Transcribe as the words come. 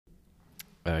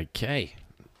Okay.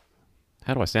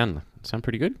 How do I sound? Sound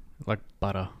pretty good? Like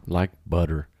butter. Like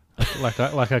butter. like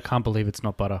I can't believe it's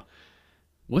not butter.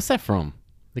 What's that from?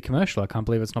 The commercial, I can't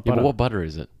believe it's not Yeah, butter. but what butter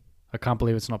is it? I can't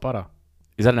believe it's not butter.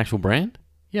 Is that an actual brand?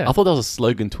 Yeah. I thought that was a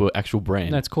slogan to an actual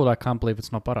brand. No, it's called I can't believe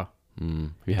it's not butter. Have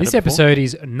you had This it before? episode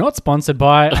is not sponsored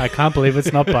by I can't believe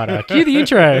it's not butter. Cue the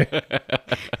intro.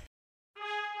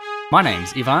 My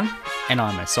name's Ivan, and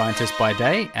I'm a scientist by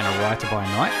day and a writer by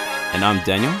night. And I'm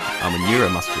Daniel. I'm a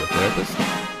neuromuscular therapist,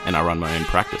 and I run my own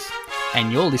practice.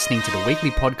 And you're listening to the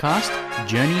weekly podcast,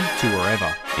 Journey to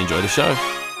Wherever. Enjoy the show.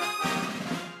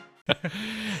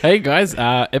 Hey guys,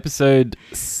 episode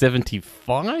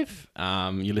 75.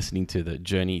 You're listening to the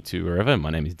Journey to Wherever. My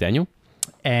name is Daniel.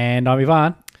 And I'm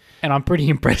Ivan, and I'm pretty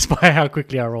impressed by how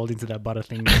quickly I rolled into that butter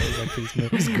thing. It was like pretty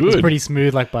smooth. It's good. It's pretty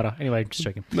smooth like butter. Anyway, just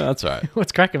joking. No, that's all right.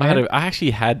 What's cracking, man? I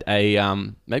actually had a,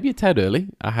 maybe a tad early,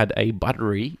 I had a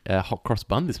buttery hot cross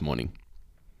bun this morning.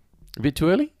 A bit too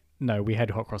early? No, we had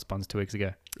hot cross buns 2 weeks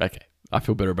ago. Okay, I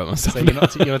feel better about myself. So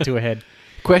you're not too ahead.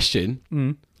 Question.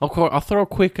 I'll throw a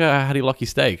quick how do you like your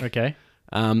steak? Okay.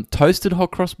 Toasted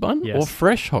hot cross bun Yes. or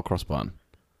fresh hot cross bun?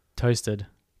 Toasted.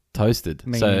 Toasted.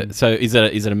 Meaning- So is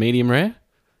it a medium rare?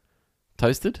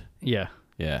 Toasted? Yeah.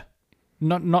 Yeah.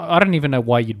 Not. I don't even know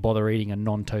why you'd bother eating a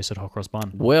non-toasted hot cross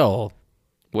bun. Well,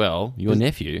 your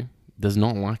nephew does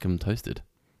not like them toasted.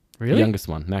 Really? The youngest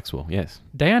one, Maxwell. Yes.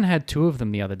 Dayan had 2 of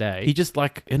them the other day. He just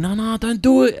like, no, don't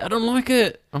do it. I don't like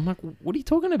it. I'm like, what are you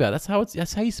talking about? That's how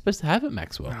you're supposed to have it,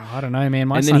 Maxwell. Oh, I don't know,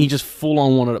 man. And then he just full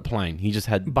on wanted it plain. He just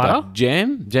had Butter? like,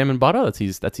 jam and butter.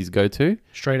 That's his go-to.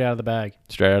 straight out of the bag.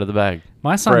 Straight out of the bag.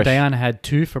 My son Fresh. Dayan had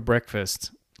 2 for breakfast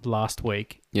last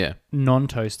week, Yeah.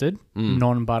 non-toasted,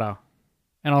 non-butter,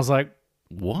 and I was like,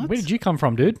 What? "Where did you come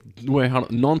from, dude?" Wait,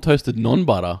 hold on. Non-toasted,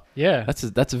 non-butter. Yeah, That's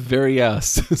a very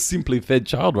simply fed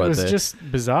child right it was there. just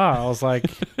bizarre. I was like,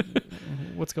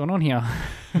 "What's going on here?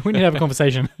 We need to have a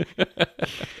conversation."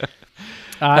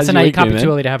 How's So your now you week can't been, be too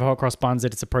man? early to have hot cross buns.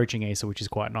 That it's approaching Easter, which is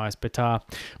quite nice. But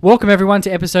welcome everyone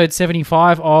to episode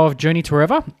 75 of Journey to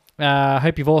Wherever. I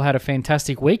hope you've all had a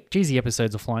fantastic week. Geez, the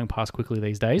episodes are flying past quickly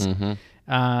these days.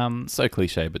 So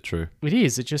cliche, but true. It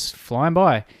is. It's just flying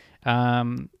by.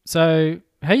 So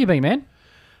how you been, man?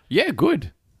 Yeah,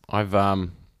 good. I've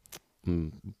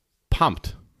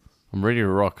pumped. I'm ready to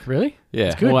rock. Really?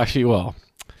 Yeah. good. Well,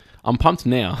 I'm pumped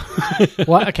now.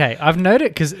 Well, okay. I've noted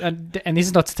because, and this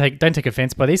is not to don't take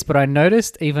offense by this, but I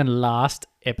noticed even last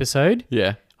episode.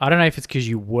 Yeah. I don't know if it's because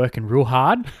you're working real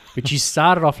hard, but you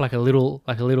started off like a little,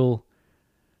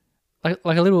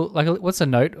 what's a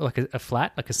note? Like a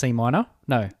flat, like a C minor?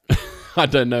 No, I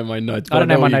don't know my notes. But I don't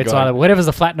know my where you're notes going. either. Whatever's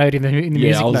the flat note in the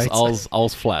music notes. I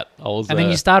was flat. And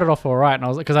then you started off all right, and I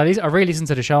was like, because I re-listened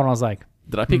to the show, and I was like,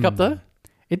 Did I pick up though?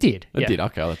 it did. It yeah. did.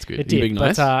 Okay, that's good. It You did, being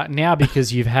nice? but now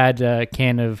because you've had a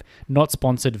can of not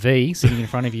sponsored V sitting in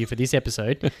front of you for this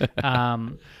episode,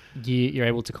 you're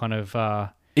able to kind of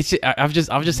It's just, I've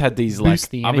just had these Boost like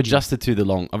the I've energy. adjusted to the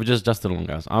long. I've just adjusted the long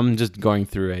guys. I'm just going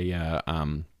through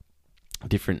a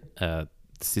different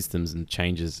systems and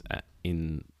changes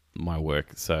in my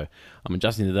work, so I'm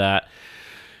adjusting to that.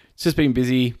 It's just been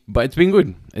busy, but it's been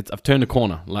good. I've turned a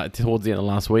corner like towards the end of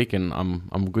last week, and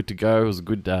I'm good to go. It was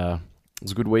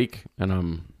a good week, and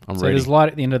I'm so ready. there's light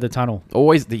at the end of the tunnel.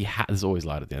 There's always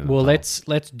light at the end. Well, of the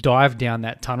let's dive down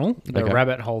that tunnel, the Okay.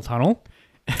 rabbit hole tunnel,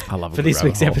 tunnel. I love a for good this rabbit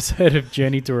week's hole. episode of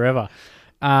Journey to Wherever.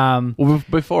 Well,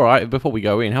 before we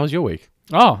go in, how was your week?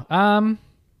 Yeah,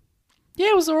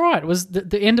 it was all right. It was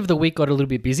the end of the week got a little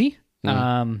bit busy.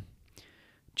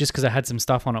 Just because I had some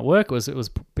stuff on at work. It was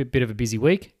a bit of a busy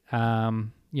week.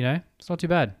 It's not too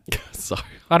bad. Sorry.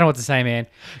 I don't know what to say, man.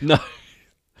 No.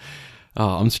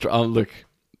 Oh, look.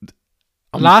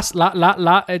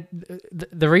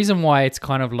 The reason why it's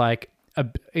kind of like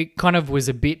it kind of was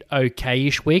a bit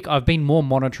okay-ish week. I've been more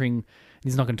monitoring.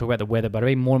 This is not going to talk about the weather, but I've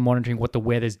been more monitoring what the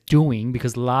weather's doing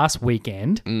because last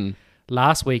weekend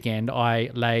I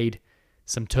laid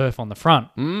some turf on the front,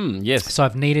 Yes. so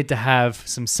I've needed to have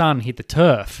some sun hit the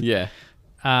turf. Yeah.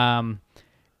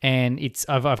 And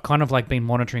I've kind of like been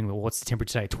monitoring. Well, what's the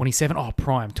temperature today? 27. Oh,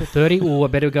 prime. 30. Oh, I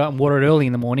better go out and water it early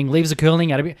in the morning. Leaves are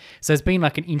curling out a bit. So it's been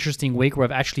like an interesting week where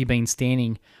I've actually been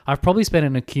standing. I've probably spent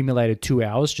an accumulated 2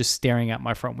 hours just staring out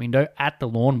my front window at the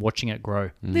lawn, watching it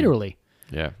grow. Literally.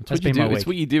 Yeah. That's It's what you been my do. It's week.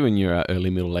 what you do in your early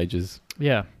middle ages.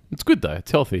 Yeah. It's good though.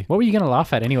 It's healthy. What were you going to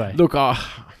laugh at anyway? Look, Come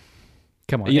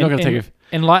on. you're not gonna take it.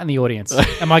 Enlighten the audience.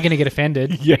 Am I going to get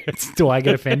offended? Yes. Do I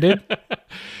get offended?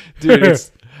 dude,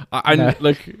 it's I No.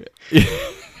 look.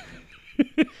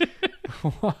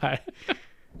 Why?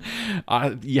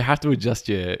 You have to adjust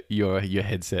your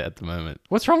headset at the moment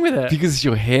What's wrong with it? because it's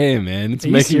your hair, man. It's Are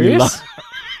you making me serious? laugh.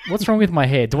 What's wrong with my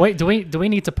hair? Do we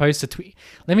need to post a tweet?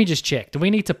 Let me just check. Do we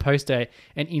need to post an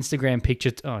Instagram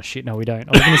picture? Oh shit, no, we don't.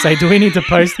 I was going to say, do we need to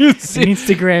post an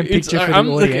Instagram picture for the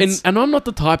audience? And I'm not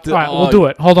the type to. All right, we'll do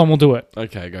it. Hold on, we'll do it.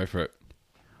 Okay, go for it.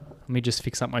 Let me just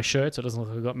fix up my shirt so it doesn't look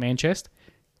like I've got man chest.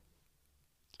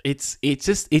 It's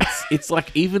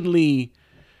like evenly.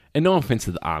 And no offense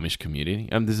to the Amish community.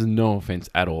 There's no offense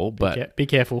at all, but Be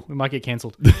careful. We might get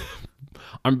cancelled.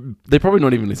 they're probably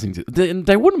not even listening to.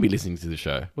 They wouldn't be listening to the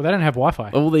show. Well, they don't have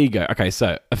Wi-Fi. Oh, well, there you go. Okay,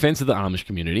 so offense to the Amish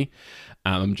community.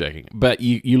 I'm joking, but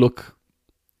you look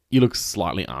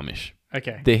slightly Amish.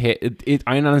 Okay. The hair.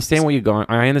 I understand where you're going.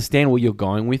 I understand where you're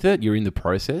going with it. You're in the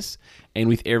process, and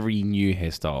with every new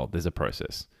hairstyle, there's a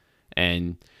process,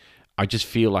 and I just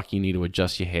feel like you need to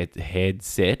adjust your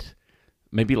headset,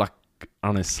 maybe like. I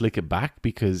don't know, slick it back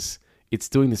because it's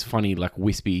doing this funny like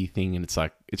wispy thing, and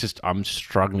I'm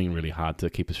struggling really hard to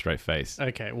keep a straight face.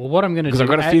 Okay, well, what I'm going to do... Because I've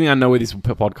got a feeling I know where this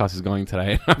podcast is going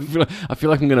today. I feel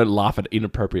like I'm going to laugh at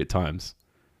inappropriate times.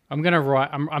 I'm going to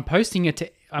write... I'm posting it to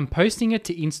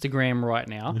Instagram right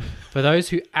now for those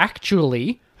who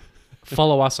actually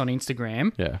follow us on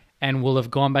Instagram and will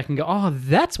have gone back and go, oh,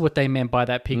 that's what they meant by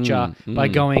that picture by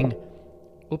going...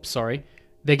 Oops, sorry.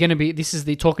 They're going to be. This is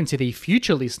talking to the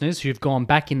future listeners who've gone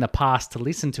back in the past to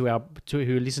listen to our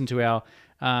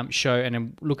show and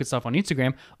then look at stuff on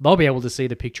Instagram. They'll be able to see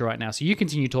the picture right now. So you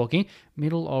continue talking.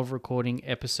 Middle of recording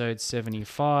episode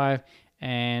 75,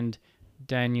 and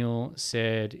Daniel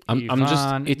said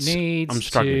Ivan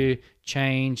needs to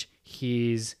change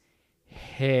his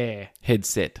hair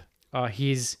headset.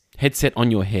 His headset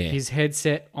on your hair. His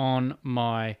headset on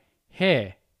my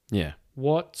hair. Yeah.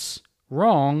 What's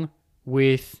wrong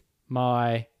with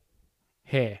my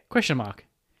hair? Question mark.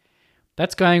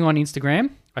 That's going on Instagram.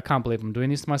 I can't believe I'm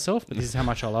doing this to myself, but this is how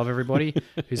much I love everybody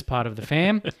who's part of the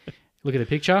fam. Look at the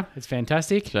picture. It's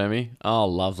fantastic. Show me. Oh,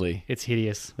 lovely. It's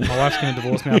hideous. My wife's going to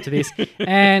divorce me after this.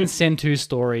 And send to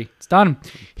story. It's done.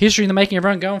 History in the making.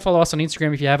 Everyone go and follow us on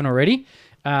Instagram if you haven't already.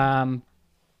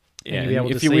 Yeah, you'll be able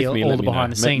if to you're see with me, all let the me know.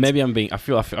 behind the scenes. Maybe I'm being. I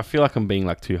feel like I'm being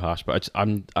like too harsh, but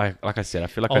like I said, I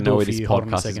feel like I'll I do know it where for this you. Hold on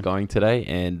a podcast is second. going today,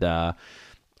 and I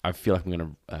feel like I'm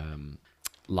gonna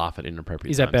laugh at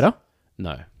inappropriate. Is that times. better?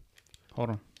 No. Hold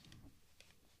on.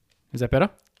 Is that better?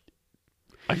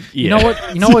 Yeah.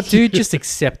 You know what, dude? Just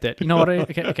accept it. You know what?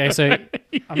 Okay, so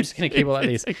I'm just going to keep it like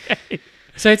this. Okay.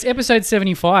 So it's episode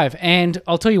 75, and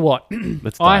I'll tell you what.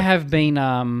 I have been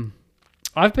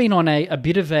I've been on a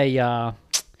bit of a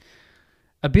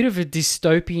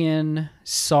dystopian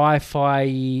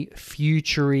sci-fi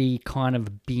future-y kind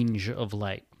of binge of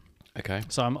late. Okay.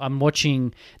 So I'm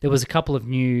watching. There was a couple of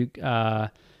new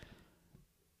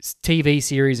TV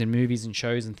series and movies and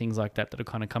shows and things like that are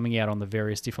kind of coming out on the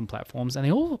various different platforms,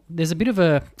 and there's a bit of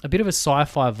a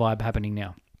sci-fi vibe happening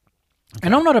now. Okay.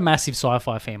 And I'm not a massive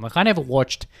sci-fi fan. Like I never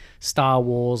watched Star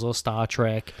Wars or Star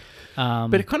Trek,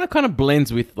 but it kind of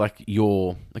blends with like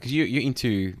you're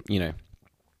into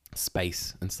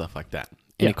space and stuff like that,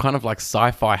 and it kind of like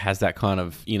sci-fi has that kind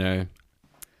of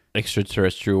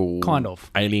extraterrestrial kind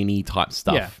of alien-y type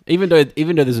stuff. Yeah. Even though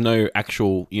there's no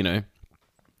actual I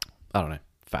don't know.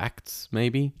 Facts,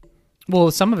 maybe. Well,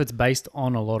 some of it's based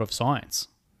on a lot of science,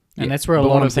 and that's where a lot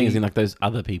lot what of I'm saying is in like those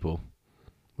other people.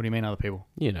 What do you mean, other people?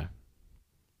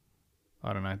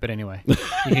 I don't know, but anyway, you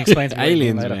can explain to me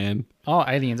aliens, later. Man. Oh,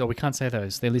 aliens! Oh, we can't say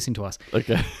those. They're listening to us.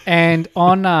 Okay. And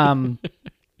on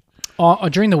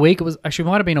during the week, it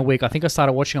might have been a week. I think I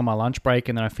started watching on my lunch break,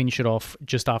 and then I finished it off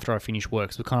just after I finished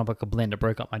work. So it was kind of like a blend. It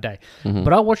broke up my day. Mm-hmm.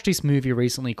 But I watched this movie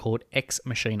recently called Ex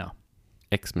Machina.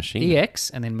 Ex Machina. EX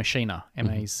and then Machina,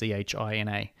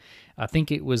 Machina. I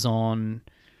think it was on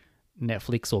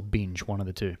Netflix or Binge, one of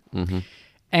the two. Mm-hmm.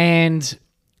 And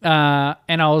I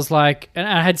was like, and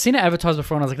I had seen it advertised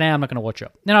before, and I was like, nah, I'm not going to watch it.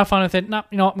 Then I finally said, no,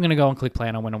 you know what, I'm going to go and click play,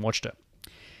 and I went and watched it.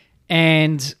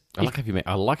 And I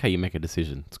like how you make a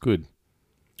decision. It's good.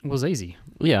 It was easy.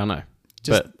 Yeah, I know.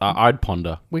 But I'd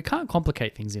ponder. We can't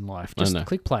complicate things in life. Just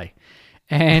click play.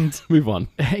 And move on.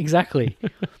 Exactly.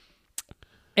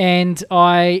 And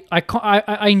I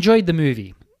enjoyed the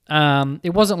movie.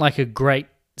 It wasn't like a great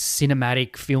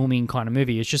cinematic filming kind of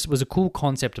movie. It was a cool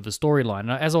concept of a storyline.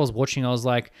 And as I was watching, I was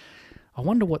like, I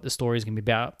wonder what the story is going to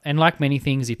be about. And like many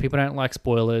things, if people don't like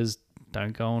spoilers,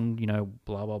 don't go on,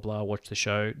 blah, blah, blah, watch the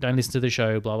show. Don't listen to the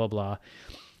show, blah, blah, blah.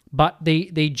 But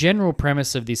the general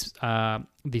premise of this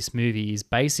movie is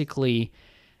basically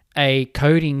a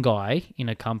coding guy in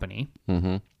a company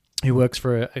who works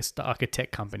for a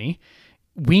tech company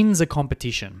wins a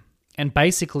competition. And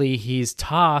basically his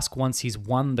task, once he's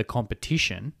won the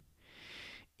competition,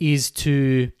 is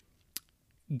to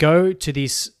go to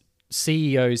this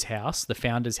CEO's house, the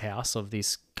founder's house of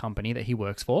this company that he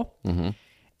works for. Mm-hmm.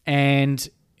 And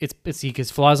he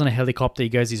flies on a helicopter. He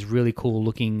goes this really cool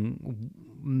looking,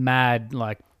 mad,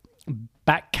 like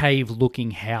bat cave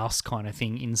looking house kind of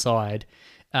thing inside.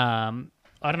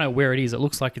 I don't know where it is. It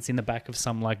looks like it's in the back of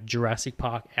some like Jurassic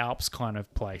Park Alps kind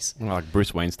of place. Like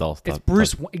Bruce Wayne style stuff.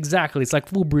 It's exactly. It's like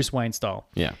full Bruce Wayne style.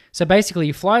 Yeah. So basically,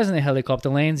 he flies in the helicopter,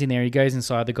 lands in there. He goes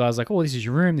inside. The guy's like, "Oh, this is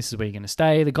your room. This is where you're going to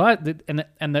stay." The guy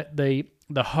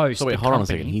the host. So wait, the hold on a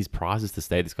company, second. His prize is to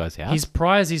stay at this guy's house. his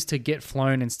prize is to get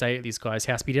flown and stay at this guy's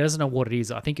house, but he doesn't know what it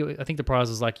is. I think the prize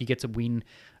is like you get to win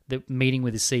the meeting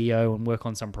with the CEO and work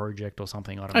on some project or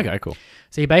something. I don't know. Okay, cool.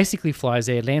 So he basically flies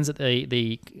there, lands at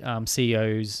the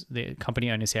CEO's, the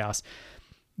company owner's house,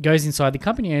 goes inside. The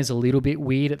company owner's a little bit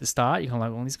weird at the start. You're kind of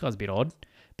like, well, this guy's a bit odd.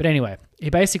 But anyway, he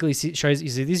basically shows, he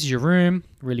says, this is your room,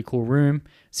 really cool room.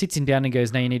 Sits him down and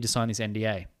goes, now you need to sign this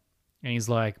NDA. And he's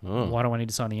like, why do I need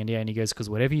to sign the NDA? And he goes, because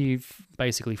whatever you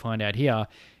basically find out here,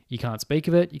 you can't speak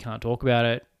of it, you can't talk about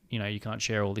it, you can't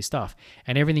share all this stuff.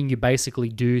 And everything you basically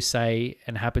do, say,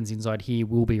 and happens inside here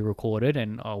will be recorded,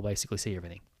 and I'll basically see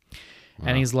everything. Wow.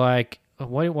 And he's like,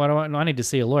 why do I need to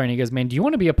see a lawyer? And he goes, man, do you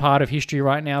want to be a part of history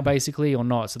right now, basically, or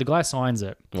not? So the guy signs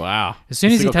it. Wow. As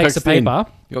soon as he takes the paper...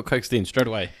 You got coaxed in straight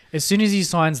away. As soon as he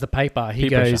signs the paper, he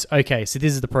goes, okay, so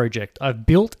this is the project. I've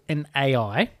built an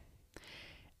AI,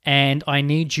 and I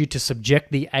need you to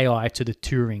subject the AI to the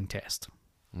Turing test.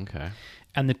 Okay.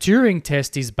 And the Turing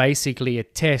test is basically a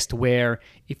test where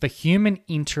if a human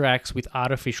interacts with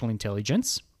artificial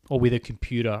intelligence, or with a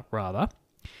computer rather,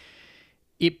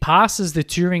 it passes the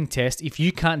Turing test if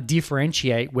you can't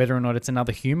differentiate whether or not it's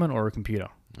another human or a computer.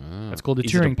 That's called the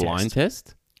Turing test. Is it a blind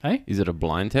test? Hey? Is it a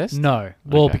blind test? No.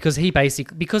 Well, Okay. because he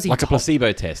like a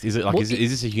placebo test. Is it like is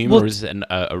this a human or is it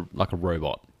like a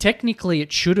robot? Technically,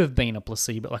 it should have been a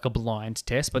placebo, like a blind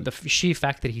test, but the sheer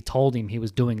fact that he told him he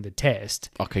was doing the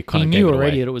test, he knew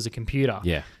already that it was a computer.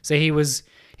 Yeah. So he was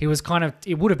kind of.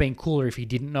 It would have been cooler if he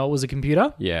didn't know it was a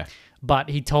computer. Yeah. But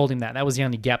he told him that. That was the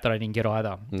only gap that I didn't get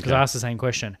either, because Okay. I asked the same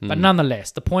question. But nonetheless,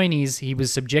 the point is he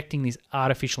was subjecting this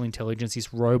artificial intelligence,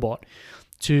 this robot,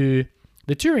 to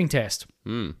the Turing test.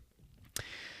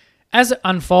 As it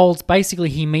unfolds, basically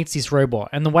he meets this robot,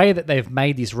 and the way that they've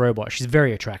made this robot, she's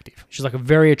very attractive. She's like a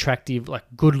very attractive, like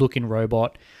good-looking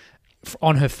robot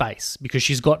on her face, because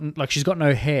she's got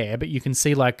no hair, but you can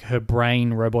see like her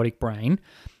brain, robotic brain,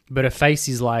 but her face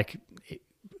is like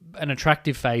an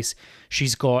attractive face.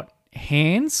 She's got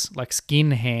hands, like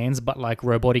skin hands, but like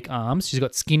robotic arms. She's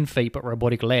got skin feet, but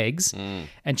robotic legs.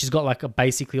 And she's got like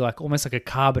basically like almost like a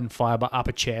carbon fiber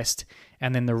upper chest.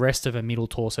 And then the rest of her middle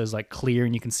torso is like clear,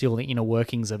 and you can see all the inner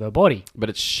workings of her body. But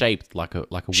it's shaped like a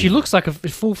She woman. looks like a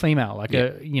full female, like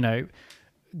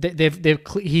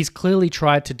he's clearly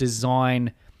tried to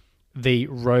design the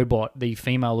robot, the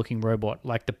female looking robot,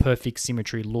 like the perfect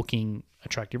symmetry looking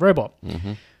attractive robot.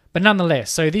 But nonetheless,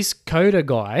 so this coder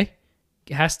guy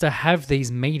has to have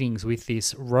these meetings with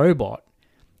this robot,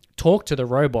 talk to the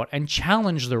robot, and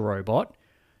challenge the robot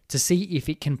to see if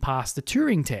it can pass the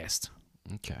Turing test.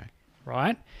 Okay.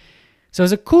 Right? So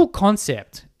it's a cool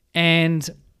concept. And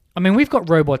I mean, we've got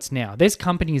robots now. There's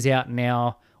companies out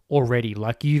now already.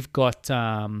 Like you've got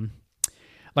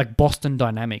like Boston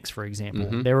Dynamics, for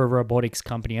example. They're a robotics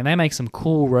company, and they make some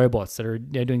cool robots they're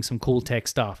doing some cool tech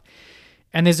stuff.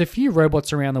 And there's a few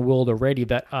robots around the world already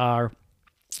that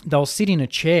they'll sit in a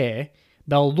chair,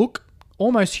 they'll look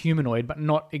almost humanoid, but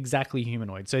not exactly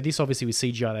humanoid. So this obviously with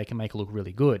CGI, they can make it look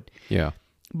really good. Yeah.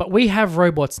 But we have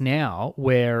robots now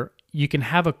where you can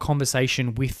have a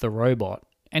conversation with the robot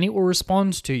and it will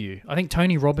respond to you. I think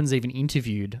Tony Robbins even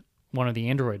interviewed one of the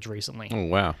androids recently. Oh,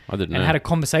 wow. I didn't know. And had a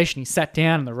conversation. He sat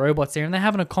down and the robot's there and they're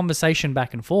having a conversation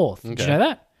back and forth. Did you know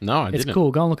that? No, I didn't. It's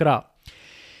cool. Go and look it up.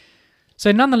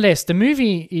 So nonetheless, the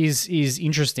movie is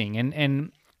interesting.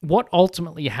 And what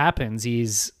ultimately happens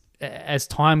is, as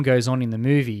time goes on in the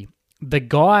movie, the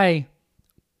guy,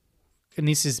 and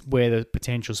this is where the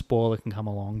potential spoiler can come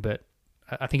along, but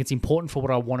I think it's important for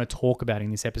what I want to talk about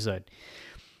in this episode,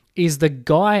 is the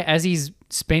guy, as he's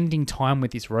spending time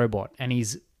with this robot and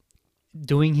he's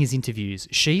doing his interviews,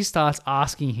 she starts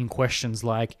asking him questions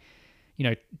like,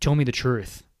 tell me the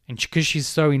truth. And because she's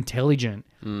so intelligent,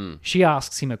 she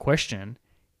asks him a question.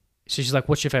 So she's like,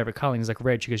 what's your favorite color? And he's like,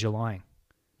 red. She goes, you're lying.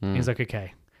 And he's like,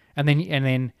 okay. And then he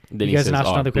goes and asks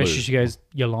another question. She goes,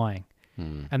 you're lying.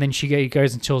 And then he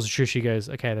goes and tells the truth. She goes,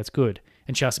 okay, that's good.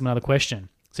 And she asks him another question.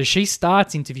 So she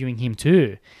starts interviewing him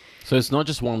too. So it's not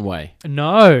just one way.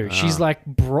 No, she's like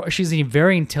she's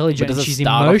very intelligent. But does and it she's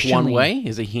start off emotionally one way?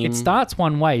 Is it him? It starts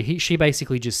one way. She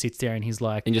basically just sits there and he's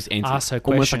like, and just asks her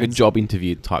almost like a questions. job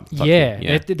interview type Yeah, thing.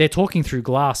 Yeah. They're talking through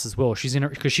glass as well. She's in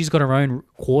because she's got her own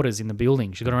quarters in the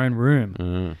building. She's got her own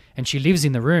room, and she lives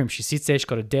in the room. She sits there. She's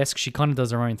got a desk. She kind of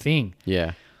does her own thing.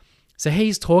 Yeah. So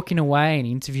he's talking away and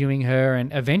interviewing her,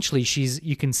 and eventually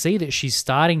you can see that she's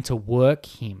starting to work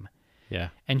him, Yeah.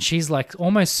 and she's like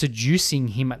almost seducing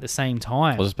him at the same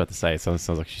time. I was just about to say, it sounds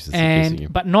like she's seducing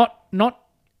him. But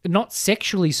not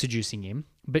sexually seducing him,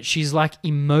 but she's like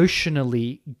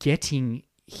emotionally getting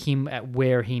him at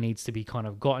where he needs to be kind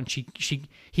of got, and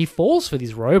he falls for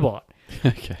this robot.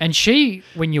 Okay. And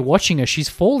when you're watching her, she's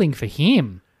falling for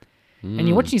him. And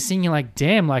you're watching this thing, you're like,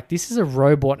 damn, like this is a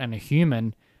robot and a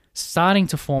human starting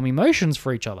to form emotions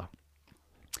for each other.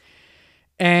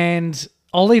 And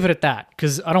I'll leave it at that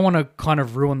because I don't want to kind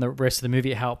of ruin the rest of the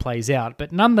movie, how it plays out.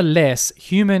 But nonetheless,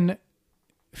 human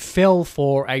fell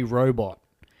for a robot.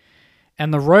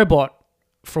 And the robot,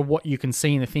 from what you can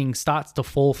see in the thing, starts to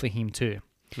fall for him too.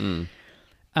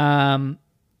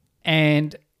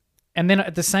 And then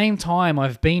at the same time,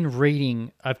 I've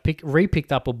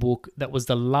re-picked up a book that was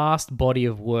the last body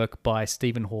of work by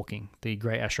Stephen Hawking, the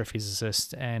great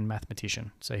astrophysicist and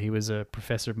mathematician. So he was a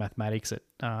professor of mathematics at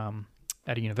a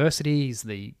university. He's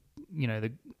the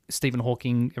Stephen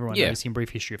Hawking, everyone knows him, Brief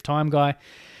History of Time guy.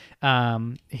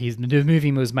 The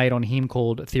movie was made on him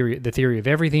called The Theory of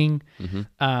Everything.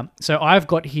 So I've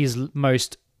got his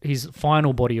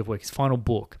final body of work, his final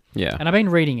book. Yeah. And I've been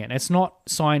reading it. And it's not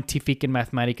scientific and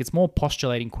mathematic. It's more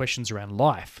postulating questions around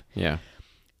life. Yeah.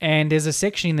 And there's a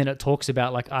section in there that talks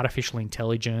about like artificial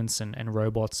intelligence and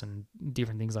robots and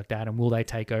different things like that. And will they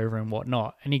take over and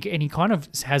whatnot? And he kind of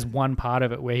has one part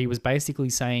of it where he was basically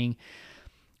saying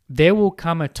there will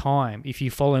come a time if you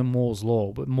follow Moore's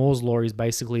law. But Moore's law is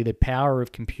basically the power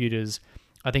of computers.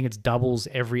 I think it's doubles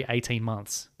every 18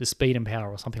 months, the speed and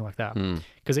power or something like that.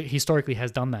 Because it historically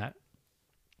has done that.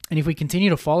 And if we continue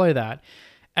to follow that,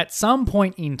 at some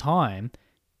point in time,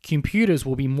 computers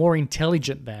will be more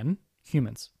intelligent than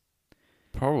humans.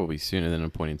 Probably sooner than a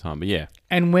point in time, but yeah.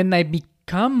 And when they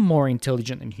become more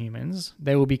intelligent than humans,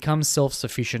 they will become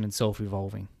self-sufficient and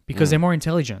self-evolving because they're more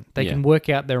intelligent. They can work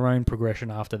out their own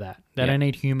progression after that. They don't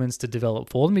need humans to develop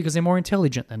for them because they're more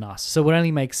intelligent than us. So it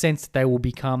only makes sense that they will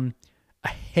become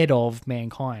ahead of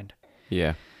mankind.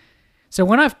 Yeah. So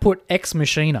when I've put Ex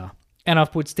Machina and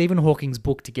I've put Stephen Hawking's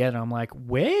book together, I'm like,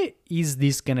 where is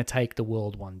this going to take the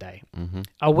world one day?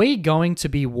 Are we going to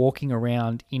be walking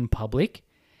around in public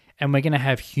and we're going to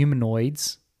have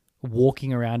humanoids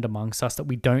walking around amongst us that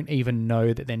we don't even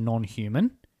know that they're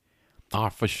non-human? Ah,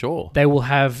 for sure. They will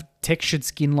have textured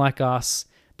skin like us.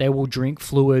 They will drink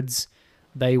fluids.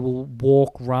 They will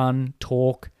walk, run,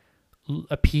 talk,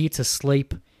 appear to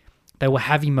sleep. They will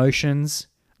have emotions.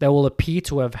 They will appear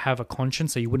to have a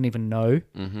conscience, so you wouldn't even know.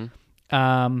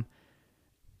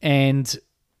 And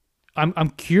I'm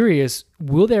curious,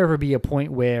 will there ever be a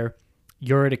point where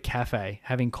you're at a cafe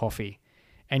having coffee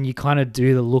and you kind of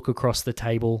do the look across the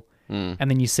table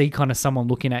and then you see kind of someone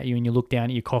looking at you and you look down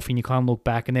at your coffee and you kind of look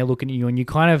back and they're looking at you and you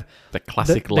kind of... The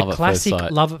classic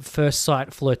love at first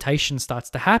sight flirtation starts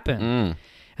to happen.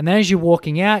 And then as you're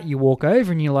walking out, you walk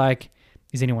over and you're like,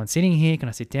 is anyone sitting here? Can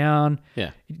I sit down?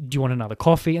 Yeah. Do you want another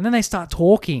coffee? And then they start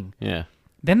talking. Yeah.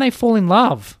 Then they fall in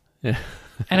love. Yeah.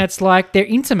 And it's like they're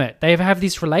intimate. They have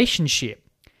this relationship.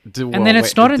 And then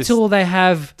it's not until they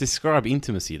have... Describe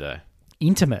intimacy, though.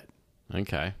 Intimate.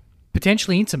 Okay.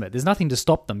 Potentially intimate. There's nothing to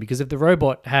stop them because if the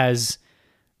robot has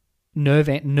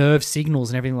nerve signals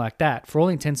and everything like that, for all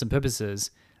intents and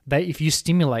purposes, if you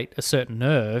stimulate a certain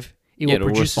nerve, it will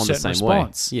produce a certain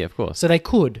response. Yeah, of course. So they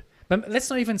could. But let's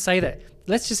not even say that.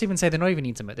 Let's just even say they're not even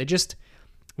intimate. They're just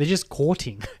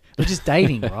courting. They're just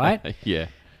dating, right? Yeah.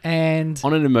 And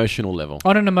on an emotional level.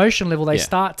 On an emotional level, they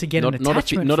start to get an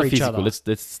attachment not for a each physical. other.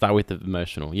 Let's start with the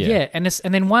emotional. Yeah. Yeah,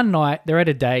 and then one night they're at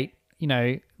a date. You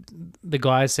know, the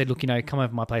guy said, "Look, come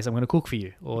over my place. I'm going to cook for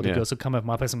you." Or the girl said, "Come over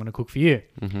my place. I'm going to cook for you."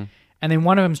 And then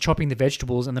one of them's chopping the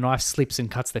vegetables, and the knife slips and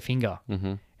cuts their finger.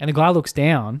 And the guy looks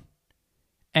down,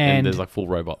 and there's like full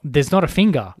robot. There's not a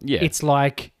finger. Yeah, it's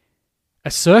like a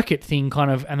circuit thing,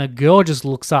 kind of. And the girl just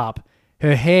looks up.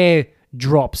 Her hair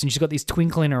drops, and she's got this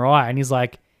twinkle in her eye, and he's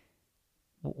like,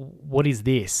 what is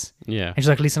this? Yeah. And she's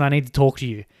like, listen, I need to talk to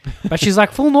you. But she's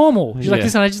like full normal. She's like,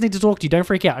 listen, I just need to talk to you. Don't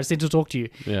freak out. I just need to talk to you.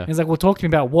 Yeah. And he's like, well, talk to me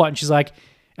about what? And she's like,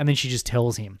 and then she just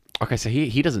tells him. Okay, so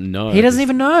he doesn't know. He doesn't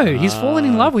even know. He's fallen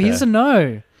in love with. He doesn't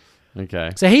know. Okay.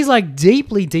 So he's like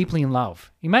deeply, deeply in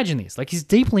love. Imagine this. Like he's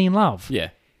deeply in love. Yeah.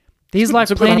 He's like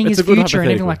planning his future and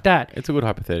everything like that. It's a good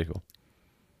hypothetical.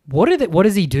 what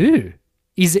does he do?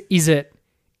 Is it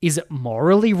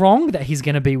morally wrong that he's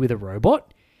going to be with a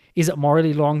robot? Is it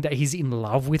morally wrong that he's in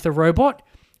love with a robot?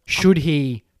 Should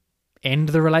he end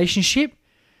the relationship?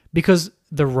 Because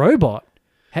the robot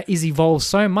is evolved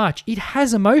so much, it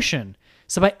has emotion.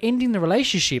 So by ending the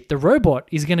relationship, the robot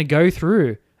is going to go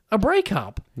through a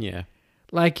breakup. Yeah.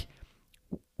 Like,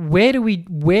 where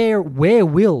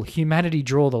will humanity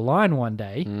draw the line one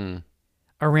day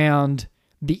around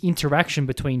the interaction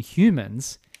between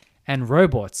humans and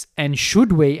robots? And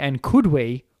should we and could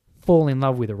we fall in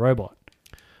love with a robot?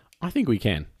 I think we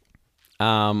can.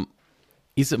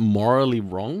 Is it morally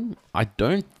wrong? I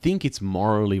don't think it's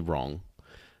morally wrong.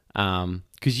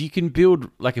 Because you can build,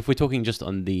 like, if we're talking just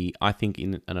on the, I think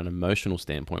in an emotional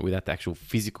standpoint, without the actual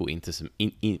physical intimacy,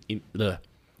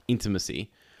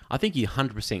 I think you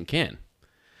 100% can.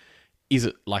 Is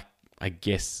it, like, I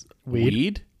guess,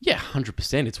 weird? Yeah,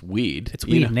 100%. It's weird. It's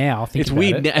weird now. It's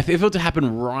weird now. If it were to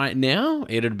happen right now,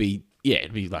 it'd be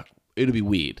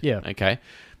weird. Yeah. Okay.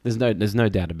 There's no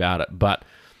doubt about it. But,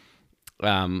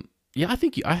 yeah, I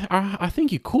think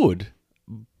you could.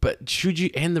 But should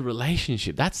you end the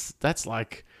relationship? That's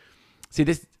like, see,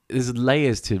 there's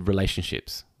layers to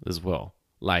relationships as well.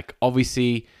 Like,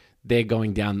 obviously, they're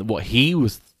going down what he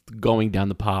was going down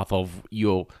the path of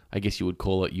your, I guess you would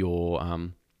call it your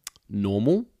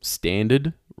normal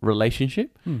standard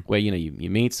relationship, where you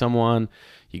meet someone,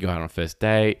 you go out on a first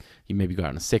date, you maybe go out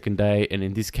on a second date, and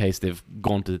in this case, they've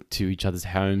gone to each other's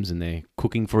homes and they're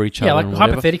cooking for each other. Yeah, like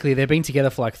hypothetically, they've been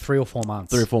together for like 3 or 4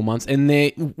 months. 3 or 4 months, and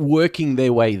they're working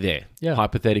their way there. Yeah.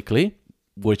 Hypothetically,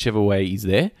 whichever way is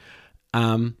there,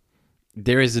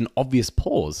 there is an obvious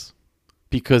pause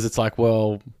because it's like,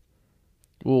 well,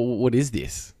 what is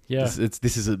this? Yeah,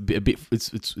 this is a bit.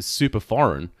 It's super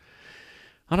foreign.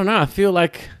 I don't know. I feel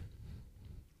like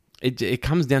it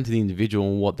comes down to the individual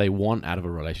and what they want out of a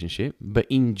relationship. But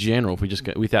in general, if we just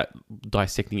go without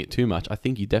dissecting it too much, I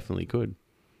think you definitely could.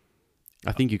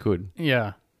 I think you could.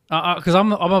 Yeah, because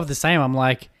I'm of the same. I'm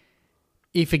like,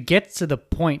 if it gets to the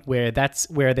point where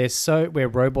where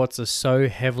robots are so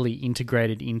heavily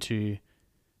integrated into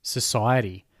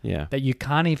society, Yeah. that you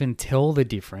can't even tell the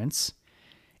difference.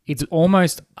 It's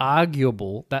almost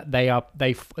arguable that they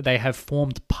have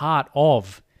formed part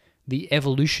of the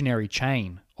evolutionary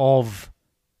chain of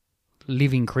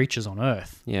living creatures on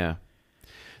Earth. Yeah.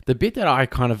 The bit that I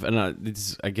kind of, and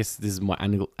I guess this is my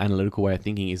analytical way of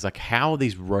thinking, is like, how are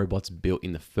these robots built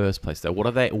in the first place? Though, what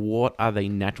are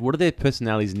their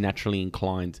personalities naturally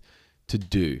inclined to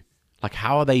do? Like,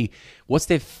 how are they? What's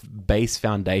their base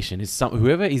foundation? Is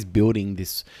whoever is building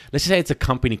this? Let's just say it's a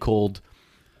company called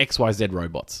XYZ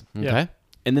Robots. Okay, Yeah.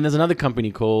 and then there's another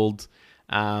company called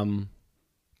John's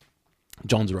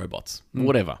Robots,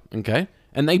 whatever. Okay,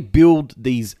 and they build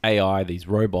these AI, these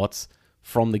robots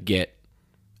from the get.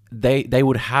 They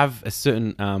would have a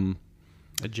certain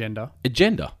Agenda.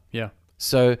 Yeah.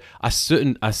 So a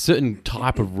certain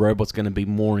type of robot's going to be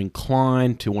more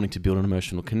inclined to wanting to build an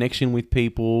emotional connection with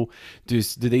people. Do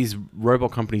these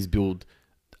robot companies build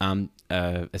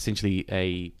essentially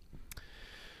a,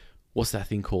 what's that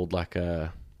thing called, like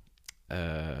a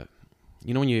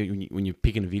when you're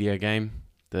picking a video game,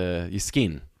 your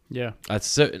skin. Yeah. A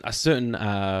certain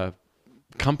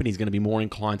company is going to be more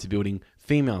inclined to building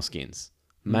female skins,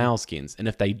 male skins, and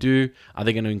if they do, are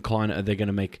they going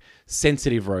to make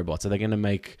sensitive robots? Are they going to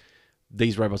make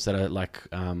these robots that are like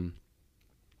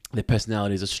their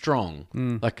personalities are strong?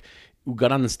 Like, we've got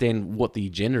to understand what the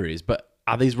agenda is, but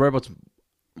are these robots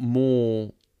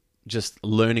more just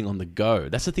learning on the go?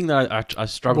 That's the thing that I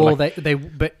struggle. Well, like,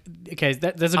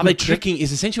 there's a are they tricking?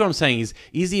 Is essentially what I'm saying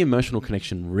is the emotional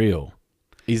connection real?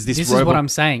 Is this This robot? is what I'm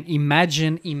saying.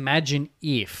 Imagine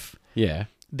if Yeah.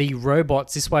 the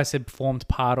robots, this is why I said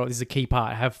this is a key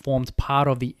part, have formed part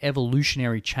of the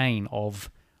evolutionary chain of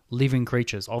living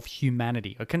creatures, of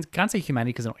humanity. I can't say humanity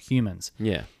because they're not humans,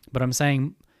 Yeah. but I'm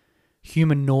saying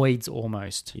humanoids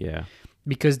almost. Yeah.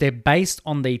 Because they're based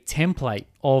on the template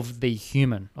of the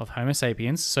human, of Homo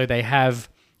sapiens. So they have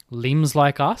limbs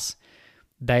like us.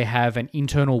 They have an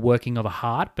internal working of a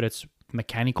heart, but it's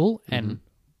mechanical and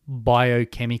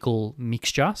biochemical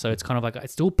mixture. So it's kind of like, it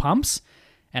still pumps,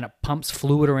 and it pumps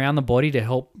fluid around the body to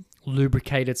help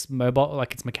lubricate its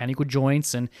mechanical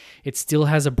joints, and it still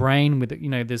has a brain with,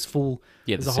 there's full...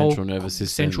 Yeah, there's the a whole central nervous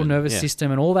system. Central nervous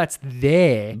system and all that's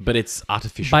there. But it's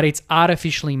artificial. But it's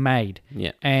artificially made.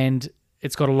 Yeah. And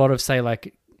it's got a lot of, say,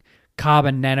 like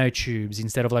carbon nanotubes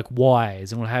instead of like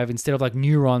wires, and we'll have, instead of like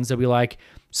neurons, there'll be like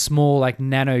small like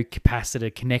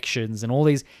nanocapacitor connections and all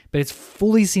these, but it's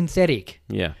fully synthetic.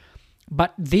 Yeah.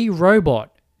 But the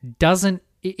robot doesn't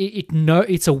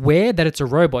it's aware that it's a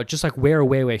robot, just like we're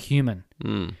aware we're human.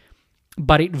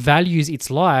 But it values its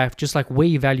life just like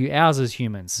we value ours as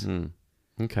humans.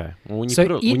 Okay. Well, when you So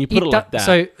put it like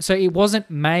that, so it wasn't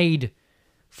made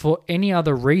for any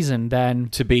other reason than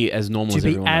to be as normal to as be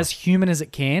everyone as human as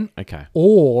it can, else. Okay.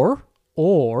 or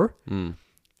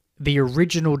the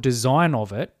original design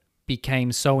of it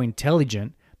became so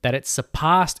intelligent that it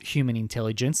surpassed human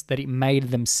intelligence, that it made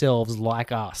themselves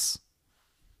like us,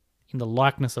 in the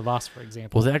likeness of us, for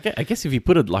example. Well, I guess if you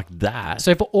put it like that,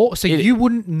 So you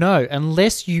wouldn't know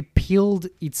unless you peeled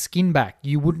its skin back.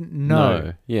 You wouldn't know.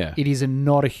 No, yeah. It is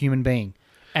not a human being,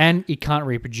 and it can't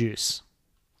reproduce.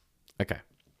 Okay.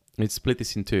 Let's split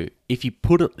this in two. If you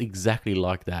put it exactly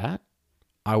like that,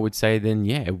 I would say then,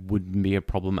 yeah, it wouldn't be a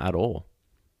problem at all.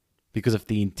 Because if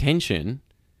the intention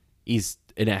is,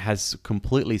 and it has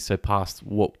completely surpassed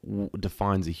what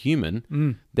defines a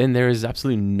human, then there is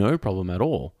absolutely no problem at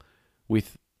all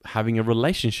with having a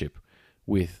relationship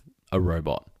with a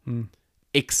robot.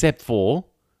 Except for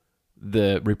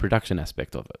the reproduction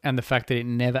aspect of it. And the fact that it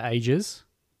never ages,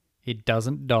 it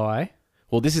doesn't die.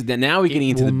 Well, now we're getting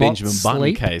into the will not Benjamin Button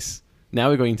sleep. case. Now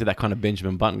we're going into that kind of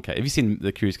Benjamin Button case. Have you seen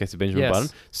The Curious Case of Benjamin Yes. Button?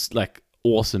 It's like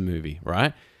awesome movie,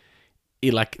 right?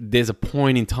 It like there's a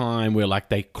point in time where like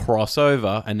they cross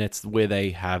over and that's where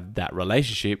they have that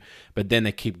relationship, but then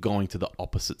they keep going to the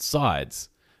opposite sides.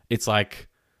 It's like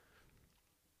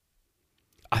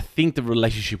I think the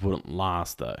relationship wouldn't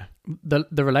last though.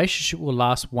 The relationship will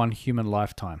last one human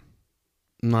lifetime.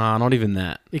 Nah, not even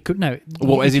that. It could no.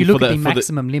 Well, if as you in look for at the the- for the-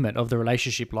 maximum limit of the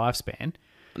relationship lifespan,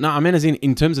 No, I mean as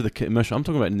in terms of the emotional. I'm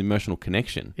talking about the emotional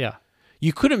connection. yeah,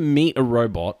 You couldn't meet a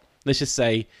robot, let's just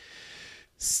say,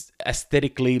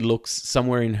 aesthetically looks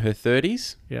somewhere in her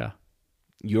 30s. yeah,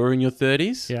 You're in your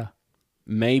 30s. yeah,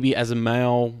 Maybe as a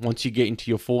male, once you get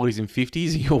into your 40s and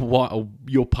 50s,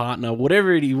 your partner,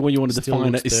 whatever it is, what you want to Still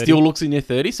define looks it, it 30. still looks in your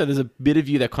 30s. So there's a bit of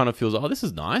you that kind of feels, oh, this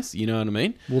is nice. You know what I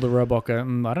mean? Will the robot go?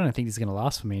 I don't think this is going to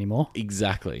last for me anymore.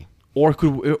 Exactly. Or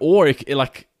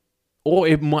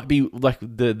it might be like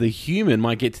the human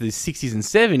might get to the 60s and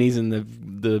 70s and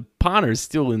the partner is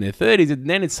still in their 30s, and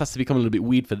then it starts to become a little bit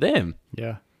weird for them.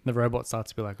 Yeah, the robot starts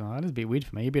to be like, oh, that is a bit weird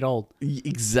for me. You're a bit old.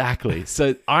 Exactly.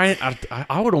 So I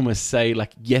would almost say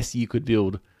like, yes, you could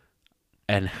build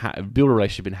a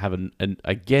relationship and have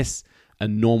I guess a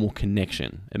normal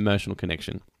connection, emotional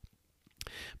connection,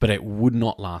 but it would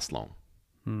not last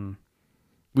long,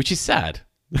 which is sad.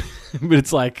 But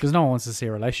it's like, Because no one wants to see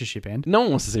a relationship end. no one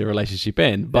wants to see a relationship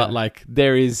end, but Yeah. like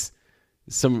there is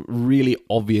some really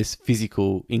obvious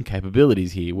physical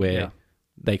incapabilities here where Yeah.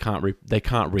 they can't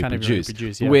even reproduce.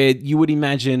 reproduce, yeah. Where you would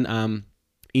imagine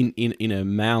in a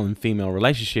male and female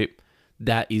relationship,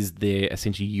 that is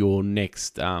essentially your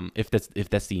next if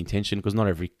that's the intention, because not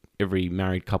every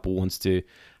married couple wants to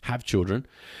have children,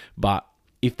 but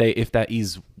if that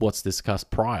is what's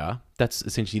discussed prior, that's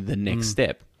essentially the next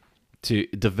step to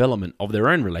development of their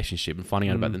own relationship and finding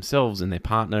out about themselves and their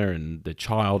partner and the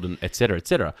child and et cetera, et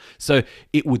cetera. So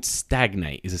it would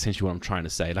stagnate is essentially what I'm trying to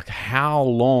say. Like, how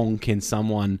long can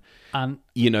someone,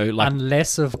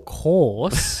 Unless, of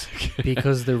course,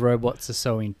 because the robots are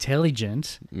so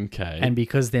intelligent okay. and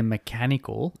because they're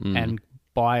mechanical and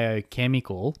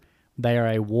biochemical, they are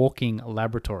a walking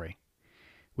laboratory,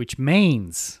 which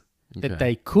means that Okay.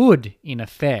 they could, in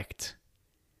effect,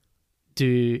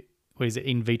 do,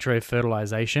 in vitro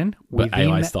fertilization But AI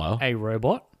within style. a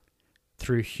robot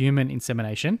through human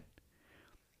insemination.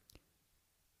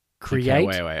 Create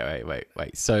Okay,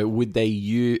 wait. So would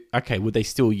they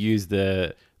still use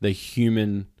the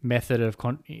human, method of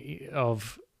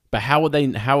but how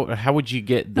would you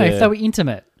get the no, if they were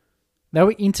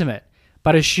intimate,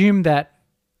 but assume that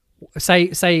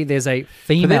say there's a for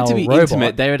female them to be robot.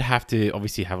 intimate, they would have to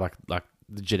obviously have like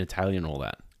the genitalia and all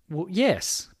that. Well,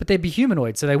 yes, but they'd be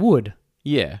humanoid, so they would.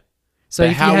 Yeah. So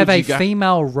But if you how have would a you go-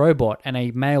 female robot and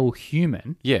a male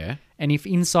human, Yeah. and if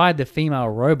inside the female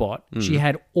robot she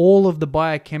had all of the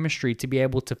biochemistry to be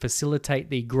able to facilitate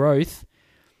the growth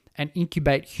and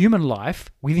incubate human life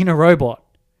within a robot.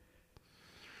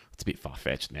 It's a bit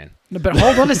far-fetched, man. No, but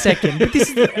hold on a second. But this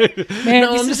is, man,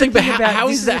 No, this I'm is just the saying, but thing about- how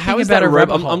this is the that? How thing is that about a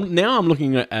robot? rabbit hole. Now I'm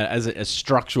looking at it as a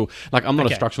structural. Like, I'm not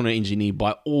Okay. a structural engineer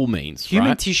by all means. Human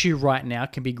right? tissue right now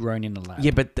can be grown in a lab.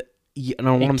 Yeah, but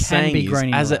no, what It I'm can saying be is, grown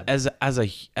in as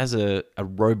a a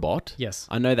robot, Yes.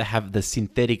 I know they have the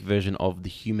synthetic version of the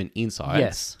human inside.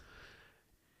 Yes.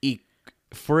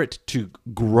 For it to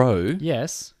grow,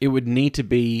 Yes. it would need to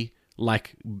be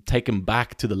like taken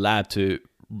back to the lab to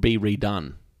be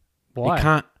redone. Why? It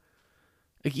can't.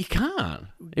 You can't.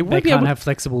 It They won't be can't able. have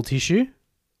flexible tissue.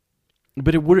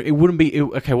 But it wouldn't be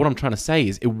okay. What I'm trying to say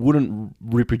is it wouldn't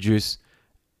reproduce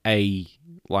a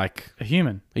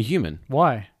human. a human.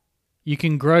 Why? You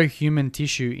can grow human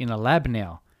tissue in a lab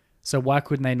now. So why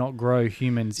couldn't they not grow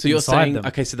humans So you're inside saying them?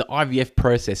 okay, so the IVF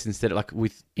process instead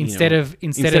Instead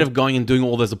instead of of going and doing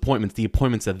all those appointments, the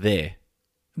appointments are there.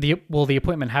 the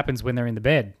appointment happens when they're in the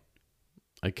bed.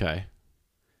 Okay.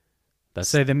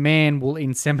 So the man will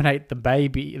inseminate the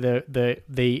baby,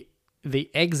 the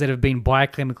eggs that have been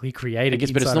biochemically created. I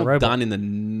guess, but it's inside a not robot. done in the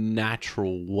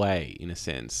natural way, in a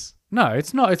sense. No,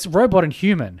 it's not. It's robot and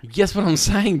human. Guess what I'm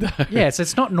saying, though. Yeah, so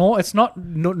it's not normal. It's not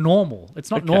normal. It's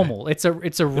not Okay. normal. It's a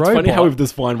It's robot. funny how we've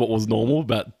defined what was normal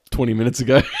about 20 minutes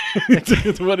ago.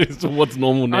 What's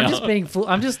normal now? I'm just being full.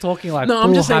 I'm just talking like No, full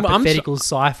I'm just saying, hypothetical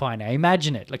sci-fi now.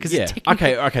 Imagine it, because Yeah.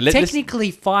 Okay, let's-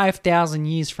 technically 5,000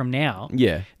 years from now,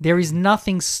 Yeah. there is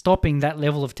nothing stopping that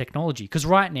level of technology. Because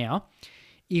right now,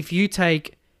 if you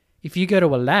go to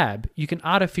a lab, you can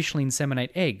artificially inseminate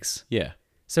eggs. Yeah.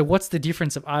 So what's the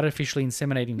difference of artificially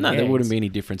inseminating the No, eggs there wouldn't be any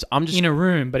difference. I'm just in a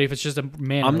room? But if it's just a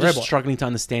man I'm and a just robot, struggling to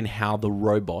understand how the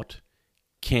robot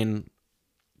can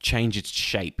change its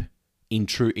shape in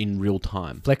real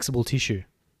time. flexible tissue.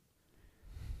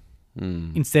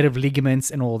 Hmm. Instead of ligaments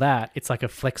and all that, it's like a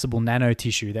flexible nano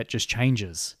tissue that just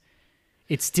changes.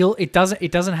 It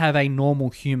doesn't have a normal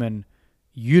human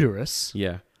uterus,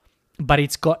 Yeah. but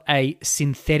it's got a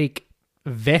synthetic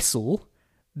vessel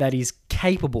that is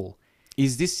capable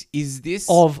Is this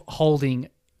of holding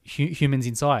humans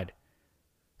inside.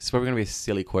 It's probably going to be a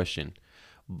silly question,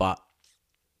 but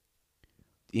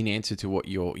in answer to what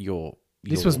your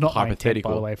This was not my intent,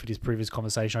 hypothetical. by the way, for this previous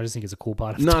conversation. I just think it's a cool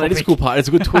part of the No, topic. that is a cool part. It's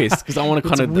a good twist because I want to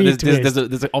It's kind a of weird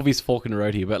there's an obvious fork in the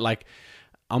road here, but like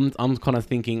I'm kind of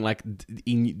thinking like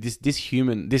in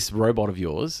this robot of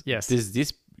yours. Yes. Does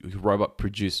this robot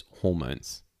produce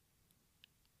hormones?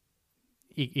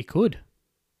 It could.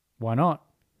 Why not?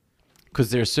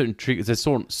 Because there are certain triggers. There's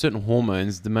certain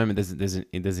hormones. The moment there's an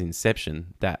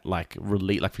inception that like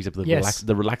release, like for example, Yes.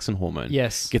 the relaxin hormone.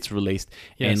 Yes. Gets released,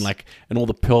 Yes. and all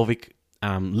the pelvic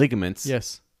ligaments.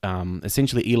 Yes.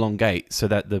 Essentially elongate so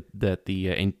that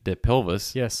the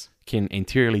pelvis Yes. can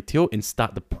anteriorly tilt and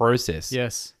start the process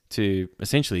Yes. to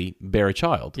essentially bear a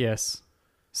child. Yes.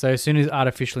 So as soon as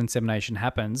artificial insemination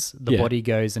happens, the Yeah. body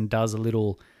goes and does a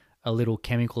little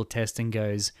chemical test and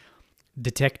goes,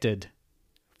 detected,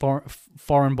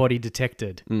 foreign body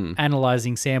detected,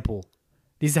 analyzing sample.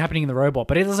 This is happening in the robot,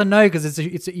 but it doesn't know because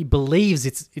it believes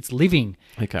it's living.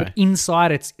 Okay. But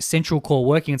inside its central core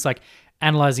working, it's like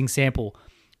analyzing sample,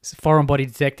 foreign body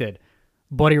detected,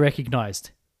 body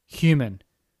recognized, human,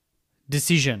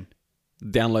 decision,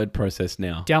 Download process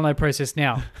now. download process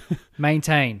now,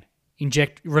 maintain,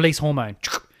 inject, release hormone,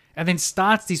 and then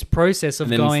starts this process of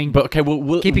And then- going, but okay,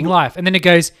 we'll keeping life, and then it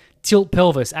goes tilt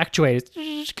pelvis, actuators,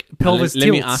 pelvis let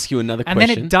me tilts. ask you another and then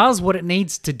question. it does what it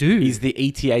needs to do. Is the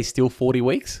ETA still 40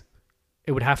 weeks?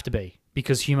 It would have to be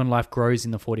because human life grows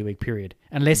in the 40-week period,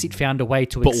 unless it found a way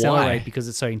to But accelerate why? because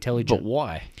it's so But intelligent.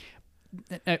 why?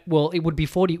 Well, it would be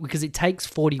 40 because it takes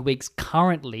 40 weeks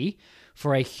currently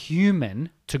for a human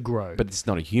to grow. But it's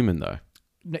not a human though.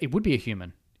 No, it would be a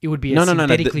human. It would be a No. The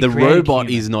synthetically created robot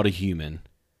human. is not a human.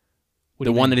 What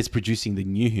The do you one mean? that is producing the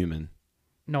new human.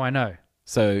 No, I know.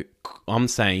 So I'm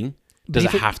saying, But does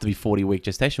if it it- have to be 40-week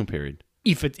gestational period?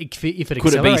 If it Could it be,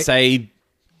 accelerates, say,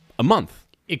 a month?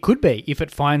 it could be if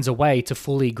it finds a way to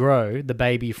fully grow the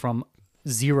baby from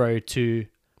 0 to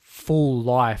full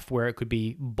life, where it could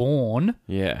be born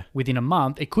Yeah. within a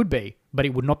month. It could be, but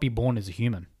it would not be born as a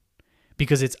human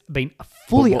because it's been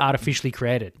fully artificially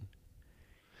created.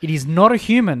 It is not a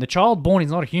human. The child born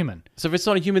is not a human. So if it's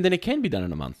not a human, then it can be done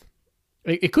in a month.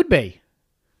 It could be.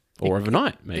 Or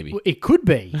overnight, maybe. It could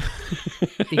be.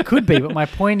 It could be. But my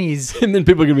point is, And then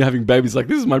people are going to be having babies like,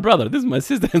 this is my brother, this is my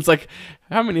sister. It's like,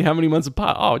 how many months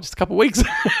apart? Oh, just a couple of weeks.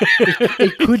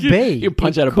 it could be. You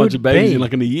punch It out a bunch could of babies be. in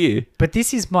like in a year. But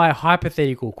this is my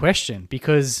hypothetical question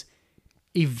because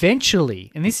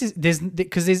eventually, and this is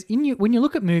when you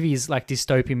look at movies like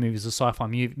dystopian movies or sci-fi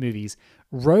movies,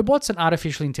 robots and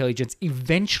artificial intelligence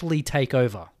eventually take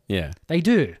over. Yeah. They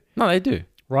do, No, they do.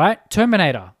 right?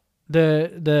 Terminator,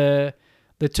 the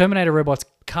Terminator robots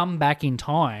come back in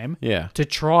time Yeah. to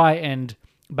try and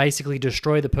basically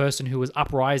destroy the person who was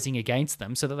uprising against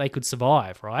them so that they could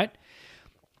survive, right?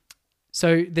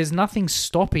 So there's nothing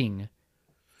stopping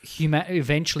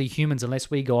eventually humans, unless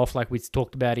we go off like we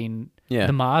talked about in Yeah.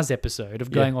 the Mars episode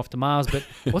of going off to Mars. But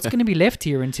what's going to be left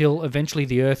here until eventually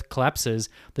the Earth collapses,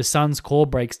 the sun's core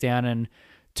breaks down and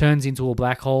turns into a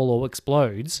black hole or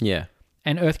explodes, Yeah.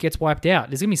 and Earth gets wiped out?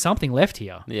 There's going to be something left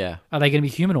here. Yeah. Are they going to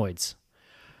be humanoids?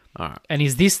 All right. And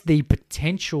is this the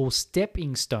potential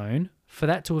stepping stone for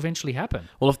that to eventually happen?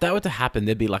 Well, if that were to happen,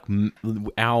 there'd be like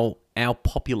our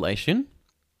population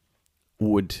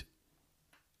would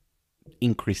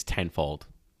increase tenfold.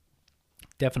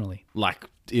 Definitely. Like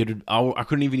I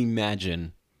couldn't even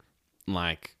imagine.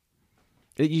 Like,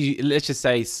 let's just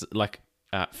say like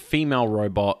female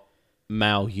robot,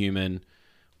 male human,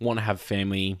 want to have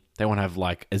family. They want to have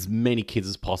like as many kids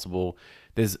as possible.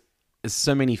 There's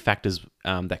so many factors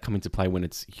that come into play when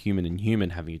it's human and human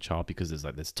having a child, because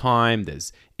there's time,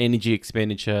 there's energy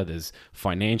expenditure, there's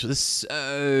financial, there's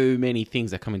so many things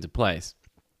that come into place.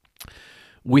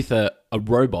 With a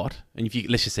robot, and if you,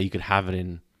 let's just say you could have it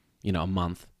in, a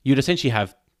month, you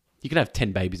could have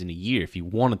 10 babies in a year if you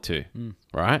wanted to,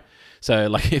 right? So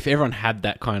like if everyone had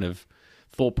that kind of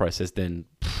thought process, then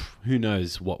who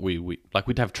knows what we'd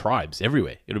have tribes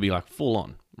everywhere. It'll be like full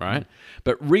on. Right?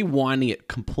 But rewinding it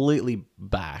completely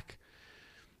back,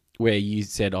 where you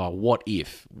said, "Oh, what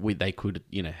if they could,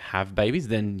 have babies?"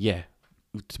 Then, yeah,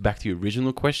 back to your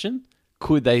original question: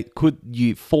 could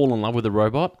you fall in love with a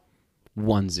robot?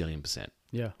 1,000,000,000%.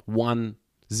 Yeah.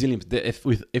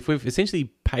 1,000,000,000%. If we've essentially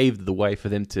paved the way for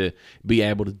them to be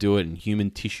able to do it, and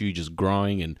human tissue just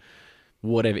growing and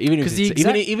whatever, even if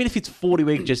it's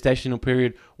 40-week gestational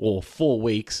period or 4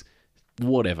 weeks,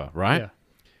 whatever, right? Yeah.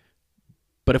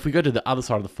 But if we go to the other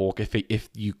side of the fork, if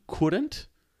you couldn't,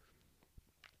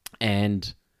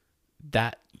 and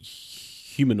that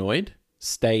humanoid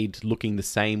stayed looking the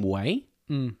same way,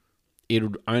 it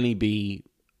would only be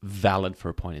valid for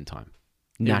a point in time,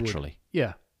 naturally.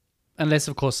 Yeah. Unless,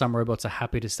 of course, some robots are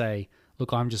happy to say,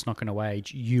 look, I'm just not going to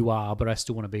age. You are, but I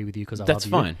still want to be with you because I love you. That's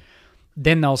fine.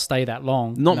 Then they'll stay that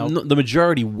long. Not the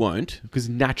majority won't, because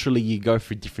naturally you go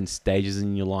through different stages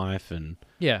in your life. And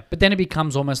yeah, but then it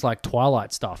becomes almost like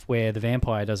Twilight stuff, where the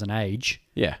vampire doesn't age.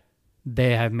 Yeah.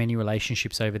 They have many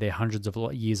relationships over their hundreds of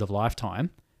years of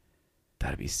lifetime.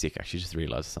 That'd be sick. I actually just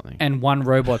realized something. And one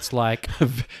robot's like... a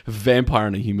vampire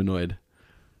and a humanoid.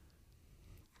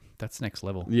 That's next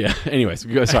level. Yeah. Anyways,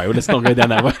 let's not go down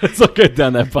that way. Let's not go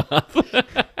down that path.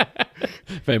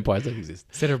 Vampires don't exist.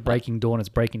 Instead of breaking dawn, it's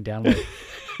breaking downward.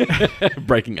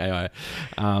 Breaking AI.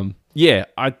 I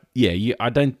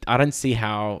don't see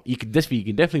how you can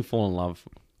definitely fall in love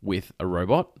with a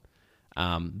robot,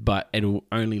 but it'll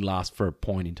only last for a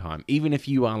point in time. Even if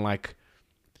you are like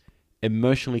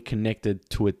emotionally connected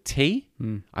to a T,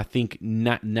 I think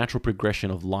natural progression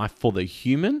of life for the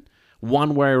human,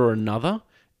 one way or another,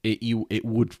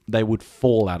 they would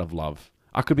fall out of love.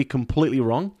 I could be completely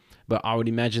wrong, but I would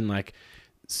imagine like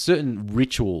certain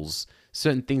rituals,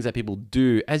 certain things that people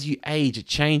do, as you age, it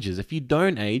changes. If you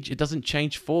don't age, it doesn't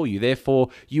change for you. Therefore,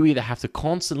 you either have to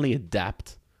constantly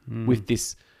adapt with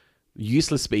this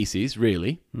useless species,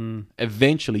 really.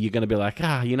 Eventually, you're going to be like,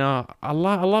 I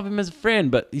love him as a friend,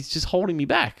 but he's just holding me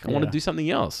back. I want to do something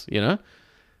else, And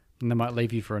they might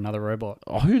leave you for another robot.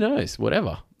 Oh, who knows?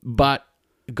 Whatever. But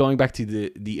going back to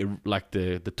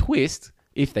the twist,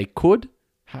 if they could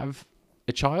have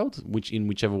a child, in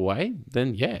whichever way,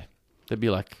 then yeah, they'd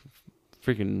be like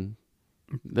freaking,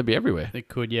 they'd be everywhere. They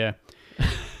could, yeah. Do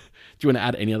you want to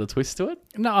add any other twists to it?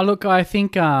 No, look, I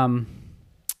think I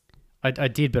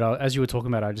did, but as you were talking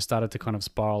about it, I just started to kind of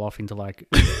spiral off into like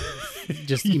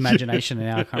just imagination, and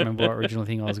now I can't remember what original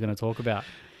thing I was going to talk about.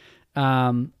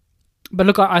 But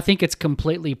look, I think it's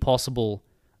completely possible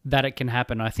that it can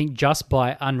happen. I think just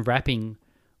by unwrapping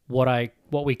what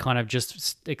we kind of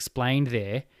just explained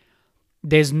there,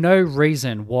 there's no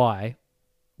reason why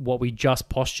what we just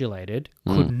postulated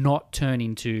could not turn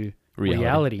into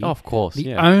reality. Oh, of course,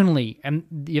 only, and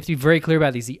you have to be very clear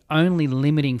about this, the only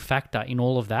limiting factor in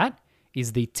all of that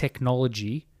is the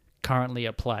technology currently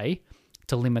at play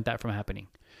to limit that from happening.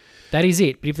 That is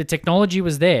it. But if the technology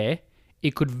was there,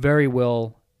 it could very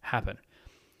well happen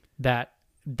that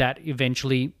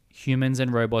eventually humans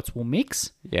and robots will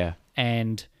mix. Yeah.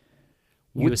 And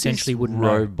you essentially would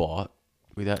know. Robot,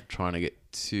 without trying to get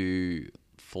too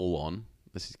full on,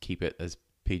 let's just keep it as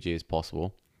PG as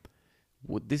possible.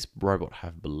 Would this robot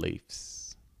have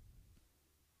beliefs?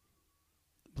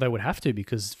 They would have to,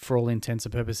 because for all intents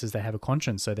and purposes, they have a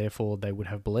conscience, so therefore they would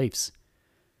have beliefs.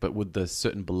 But would the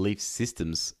certain belief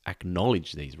systems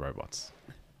acknowledge these robots?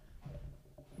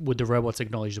 Would the robots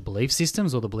acknowledge the belief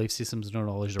systems, or the belief systems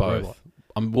acknowledge the Both.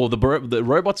 robot? Well, the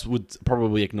robots would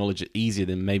probably acknowledge it easier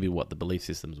than maybe what the belief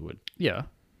systems would. Yeah,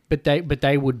 but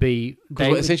they would be.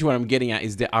 Essentially, what I'm getting at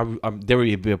is that there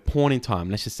would be a point in time.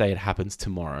 Let's just say it happens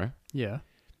tomorrow. Yeah.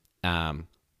 I'm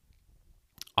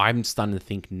starting to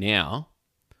think now.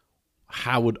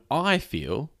 How would I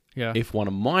feel if one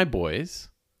of my boys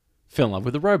fell in love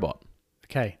with a robot?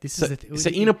 Okay, So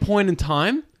in a point in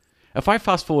time, If I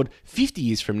fast forward 50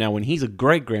 years from now when he's a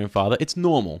great grandfather, it's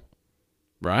normal,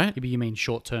 right? Maybe you mean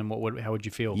short term. How would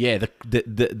you feel? Yeah,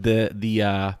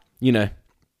 you know,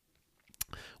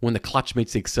 when the clutch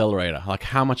meets the accelerator, like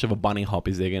how much of a bunny hop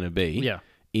is there going to be? Yeah.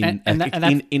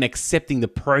 In accepting the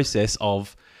process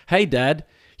of, hey, Dad,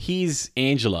 here's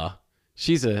Angela.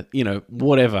 She's a,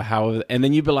 whatever, however. And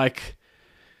then you'd be like,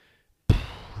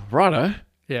 righto.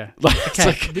 Yeah. Like,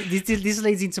 Okay. This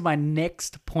leads into my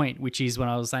next point, which is when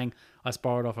I was saying I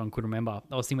spiraled off and couldn't remember.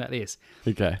 I was thinking about this.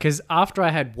 Okay. Because after I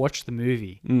had watched the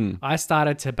movie, I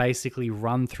started to basically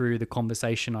run through the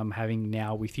conversation I'm having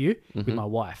now with you, with my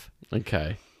wife.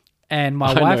 Okay. And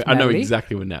my wife, I know Natalie,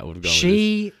 exactly where Nat would have gone with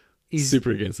she this. is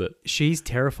Super against it. She's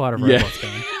terrified of robots,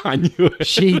 man. I knew it.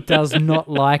 She does not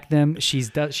like them. She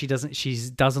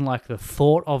doesn't like the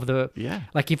thought of the. Yeah.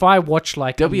 Like if I watch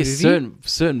like There'll be movie, a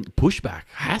certain pushback.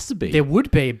 Has to be. there would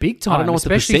be a big time. I don't know what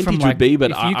the especially from percentage would be,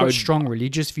 but if I you've got would- strong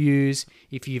religious views,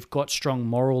 if you've got strong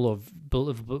moral of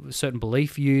certain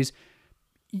belief views.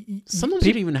 Sometimes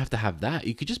you don't even have to have that.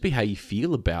 You could just be how you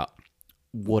feel about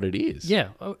what it is. Yeah,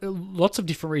 lots of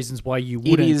different reasons why you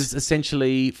It wouldn't. is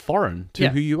essentially foreign to Yeah.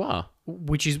 who you are.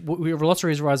 Which is lots of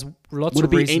reasons Would it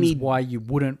be any- why you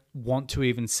wouldn't want to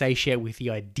even satiate with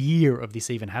the idea of this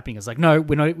even happening. It's like, no,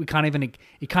 we can't even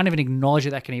acknowledge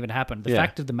that can even happen. The Yeah.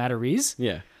 fact of the matter is,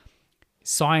 Yeah.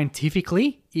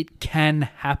 scientifically, it can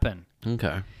happen.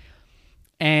 Okay.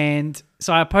 And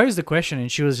so I posed the question,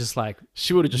 and she was just like,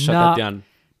 She would have just shut Nah. that down.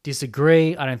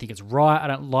 disagree. I don't think it's right. I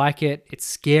don't like it. It's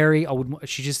scary.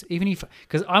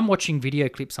 Because I'm watching video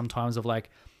clips sometimes of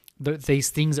like these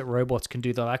things that robots can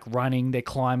do. They're like running, they're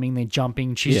climbing, they're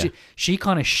jumping. She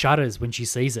kind of shudders when she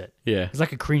sees it. Yeah. It's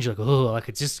like a cringe, like, oh, like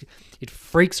it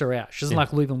freaks her out. She doesn't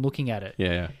like even looking at it.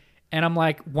 Yeah. And I'm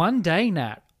like, one day,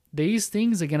 Nat, these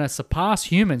things are going to surpass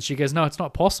humans. She goes, no, it's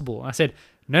not possible. And I said,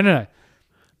 no.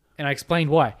 And I explained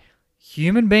why.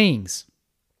 Human beings,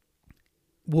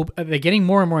 they're getting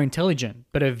more and more intelligent,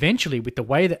 but eventually, with the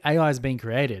way that AI is being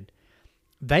created,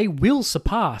 they will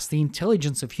surpass the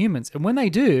intelligence of humans. And when they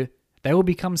do, they will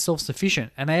become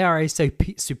self-sufficient. And they are a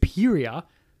superior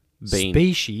Being.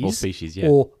 species Or species, yeah.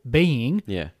 or being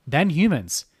Yeah. than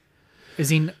humans.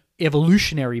 As in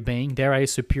evolutionary being, they're a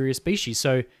superior species.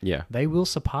 So Yeah. they will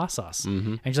surpass us.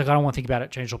 And she's like, I don't want to think about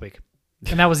it, change topic.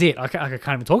 And that was it. I can't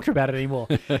even talk to her about it anymore.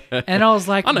 And I was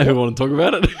like, I know who want to talk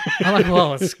about it. I'm like,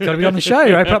 well, it's got to be on the show.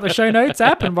 Right? Put up the show notes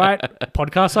app and write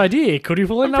podcast idea. Could you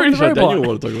fall in I'm love pretty with a sure robot? Daniel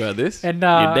want to talk about this. And,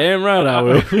 You're damn right I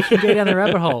will. We can go down the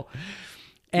rabbit hole.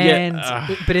 And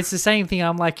Yeah, but it's the same thing.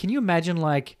 I'm like, can you imagine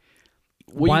like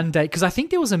one day? Because I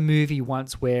think there was a movie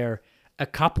once where a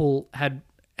couple had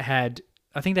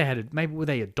I think they had maybe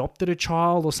they adopted a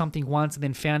child or something once, and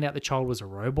then found out the child was a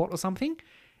robot or something.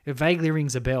 It vaguely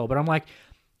rings a bell, but I'm like,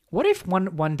 what if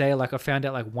one day like I found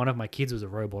out like one of my kids was a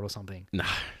robot or something? Nah.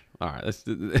 All right.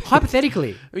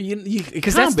 Hypothetically.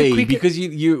 Because that's that's the be because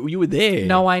you were there.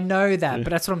 No, I know that, but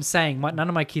that's what I'm saying. None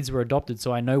of my kids were adopted,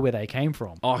 so I know where they came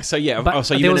from. Oh, so yeah. But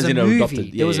So you there meant was as a in movie.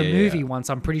 adopted. There was a movie Yeah. once.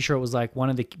 I'm pretty sure it was like one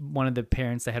of the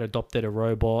parents they had adopted a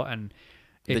robot, and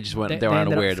They just weren't. They were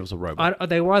ended unaware up- it was a robot.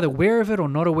 they were either aware of it or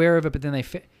not aware of it, but then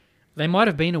they might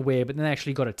have been aware, but then they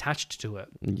actually got attached to it.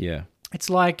 Yeah. It's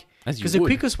like As you because the would.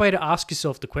 quickest way to ask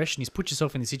yourself the question is put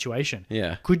yourself in the situation.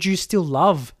 Yeah. Could you still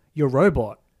love your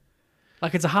robot?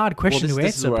 Like it's a hard question to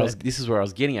this is answer. where But this is where I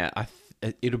was getting at.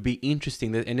 It'll be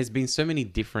interesting, and there's been so many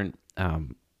different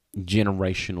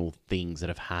generational things that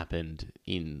have happened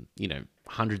in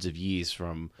hundreds of years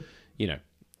from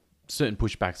certain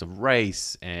pushbacks of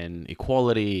race and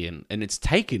equality, and it's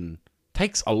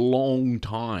takes a long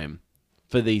time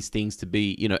for these things to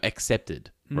be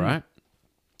accepted, right?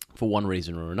 For one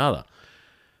reason or another.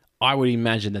 I would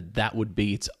imagine that would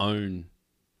be its own,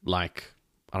 like,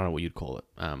 I don't know what you'd call it.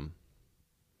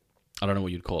 I don't know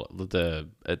what you'd call it.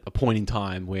 A point in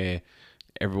time where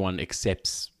everyone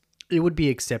accepts. it would be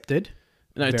accepted.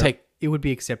 No, It would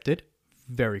be accepted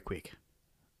very quick.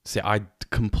 See, I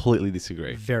completely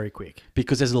disagree Very quick.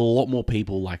 because there's a lot more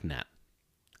people like Nat,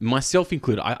 myself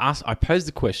included. I posed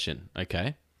the question.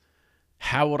 Okay,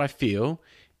 how would I feel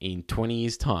in 20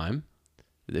 years' time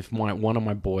if one of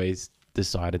my boys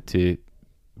decided to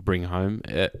bring home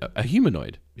a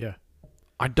humanoid? Yeah.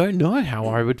 I don't know how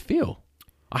I would feel.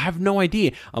 I have no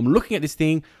idea. I'm looking at this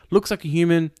thing, looks like a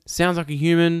human, sounds like a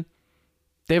human.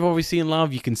 They're obviously in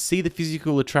love. You can see the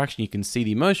physical attraction. You can see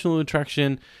the emotional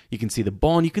attraction. You can see the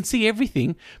bond. You can see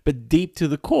everything. But deep to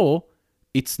the core,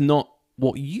 it's not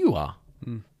what you are.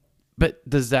 But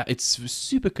it's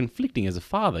super conflicting as a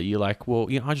father. You're like, well,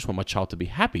 I just want my child to be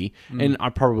happy. And I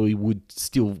probably would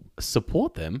still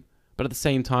support them. But at the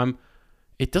same time,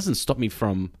 it doesn't stop me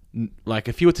from, like,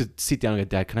 if you were to sit down and go,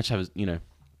 Dad, can I just have,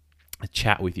 a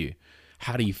chat with you?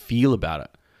 How do you feel about it?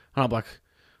 And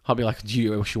I'll be like, do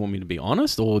you actually want me to be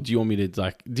honest? Or do you want me to,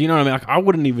 like, do you know what I mean? Like, I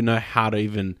wouldn't even know how to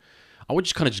even, I would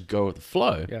just kind of just go with the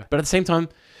flow. Yeah. But at the same time,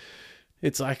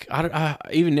 it's like,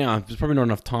 even now, there's probably not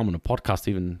enough time on a podcast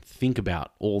to even think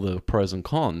about all the pros and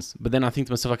cons. But then I think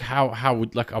to myself, like, how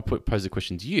would, like, I'll pose the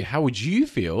question to you. How would you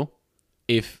feel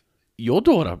if your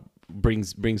daughter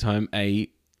brings home a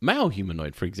male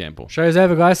humanoid, for example? Show's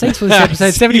over, guys. Thanks for this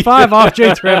episode 75 of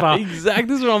Jude Trevor. Exactly.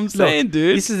 This is what I'm saying,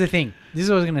 dude. This is the thing. This is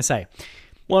what I was going to say.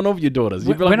 One of your daughters.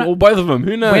 You'd be like, well, both of them.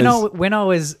 Who knows? When I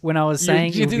was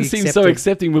saying you it would didn't be seem accepted, so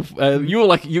accepting. With you were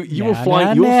like you were Now, flying.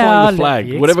 now, You were flying now, the flag,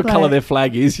 let me whatever explain. color their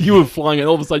flag is. You were flying, and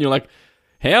all of a sudden you're like,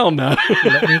 hell no.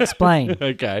 Let me explain.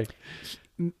 Okay.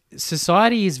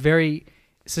 Society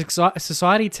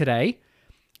today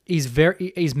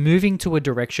is moving to a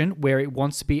direction where it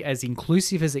wants to be as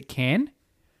inclusive as it can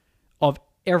of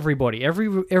everybody.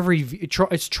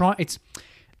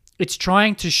 It's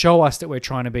trying to show us that we're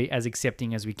trying to be as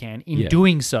accepting as we can. In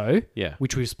doing so,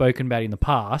 which we've spoken about in the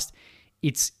past,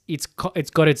 it's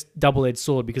got its double-edged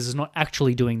sword because it's not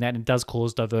actually doing that, and it does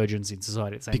cause divergence in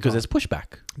society at the same Because time. there's pushback.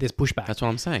 There's pushback. That's what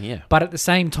I'm saying. Yeah. But at the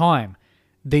same time,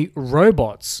 the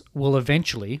robots will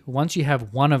eventually, once you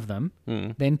have one of them,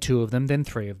 then two of them, then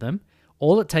three of them,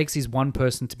 all it takes is one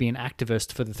person to be an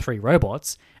activist for the three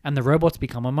robots, and the robots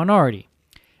become a minority.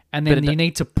 And then you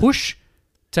need to push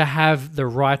to have the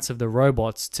rights of the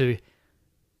robots to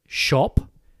shop,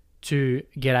 to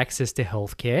get access to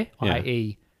healthcare,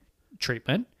 i.e.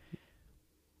 treatment.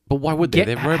 But why would they?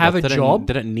 They're robots. Have a job.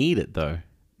 They don't need it, though.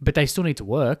 But they still need to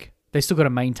work. They still got to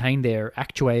maintain their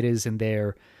actuators and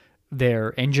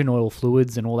their engine oil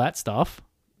fluids and all that stuff.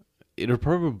 It'll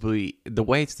probably, the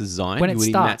way it's designed, When it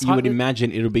starts, you would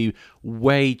imagine it'll be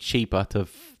way cheaper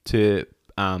to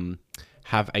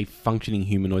have a functioning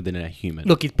humanoid than a human.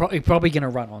 Look, it's probably going to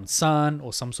run on sun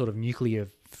or some sort of nuclear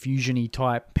fusion-y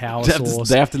type power source.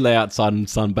 They have to lay outside and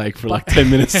sunbake for like 10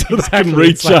 minutes so they can Exactly,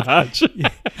 it's like- recharge.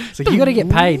 So you got to get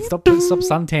paid. Stop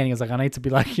sun tanning. It's like, I need to be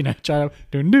like, trying to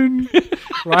dun dun,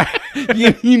 right?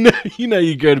 you know,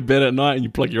 you go to bed at night and you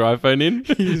plug your iPhone in.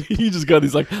 You just got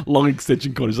this like long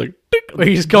extension cord. It's like, Where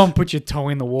you just go and put your toe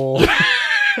in the wall.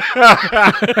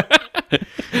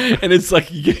 and it's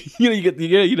like you can get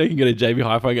a JB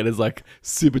Hi-Fi and there's like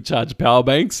supercharged power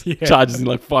banks. Yeah. Charges in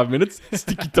like 5 minutes.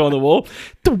 Stick your toe on the wall.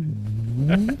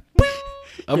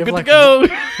 I'm You have good like- to go.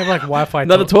 Have like Wi-Fi.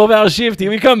 Another 12-hour shift. Here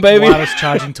we come, baby. Wireless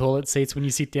charging toilet seats when you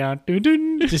sit down. Dun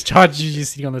dun. Just charges you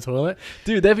just sitting on the toilet.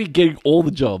 Dude, they'd be getting all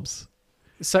the jobs.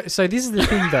 So this is the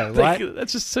thing though, right?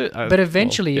 That's just so. But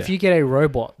eventually, if you get a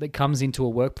robot that comes into a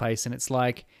workplace and it's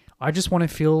like, I just want to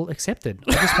feel accepted.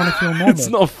 I just want to feel normal. It's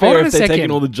not Hold fair on a if they're taking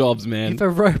second. all the jobs, man. If a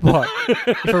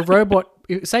robot,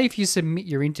 say if you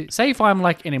submit say if I'm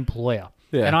like an employer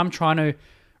and I'm trying to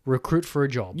recruit for a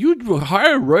job. You'd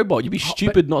hire a robot. You'd be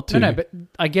stupid not to. No, but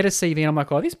I get a CV and I'm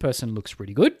like, oh, this person looks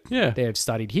pretty good. Yeah. They've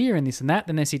studied here and this and that.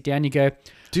 Then they sit down, you go,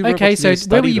 Do okay, robots so need to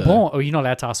where were study, you though? born? Or you're not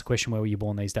allowed to ask a question, where were you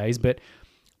born these days? But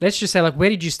let's just say, like, where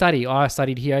did you study? Oh, I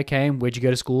studied here. Okay, and where'd you go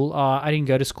to school? I didn't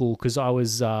go to school because I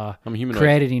was I'm a humanoid.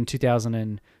 created in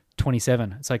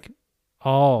 2027. It's like,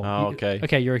 okay.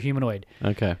 Okay, you're a humanoid.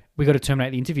 Okay. We got to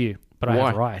terminate the interview, but I Why?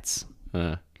 have rights.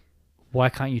 Uh, Why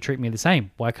can't you treat me the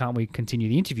same? Why can't we continue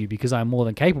the interview? Because I'm more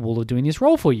than capable of doing this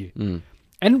role for you.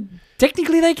 And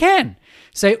technically they can.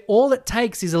 So all it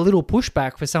takes is a little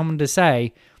pushback for someone to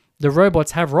say the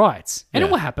robots have rights. And it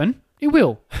Yeah. will happen. It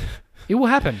will. It will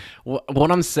happen.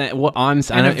 What I'm saying,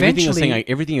 everything eventually-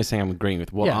 everything you're saying, I'm agreeing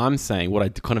with. What Yeah. I'm saying, what I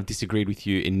kind of disagreed with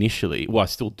you initially, well, I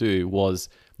still do, was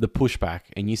the pushback,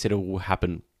 and you said it will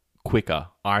happen quicker.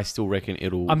 I still reckon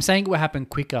it'll. I'm saying it will happen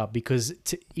quicker because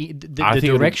the I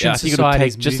think direction I think society it'll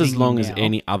is take just as moving long in as now.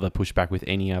 any other pushback with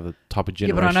any other type of Yeah,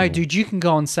 generation. but I know, dude, you can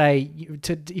go and say,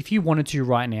 if you wanted to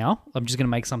right now, I'm just going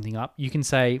to make something up. You can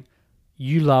say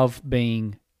you love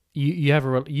being, you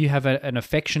have an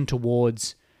affection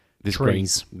towards This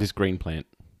trees. green plant.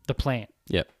 the plant.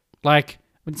 Yep. Like,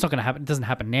 it's not going to happen. It doesn't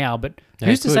happen now, but Yeah,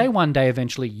 who's it to could. say one day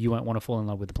eventually you won't want to fall in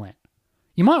love with the plant?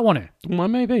 You might want to. Well,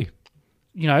 maybe.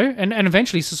 And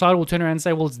eventually society will turn around and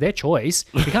say, well, it's their choice.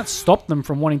 You can't stop them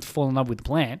from wanting to fall in love with the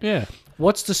plant. Yeah.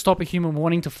 What's to stop a human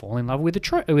wanting to fall in love with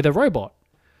a robot?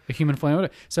 A human falling in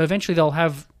love. So eventually they'll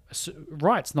have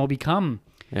rights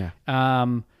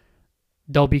and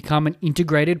they'll become an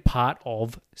integrated part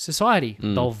of society.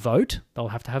 They'll vote. They'll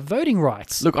have to have voting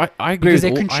rights. Look, I agree because with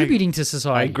they're all- contributing to I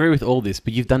society. agree with all this,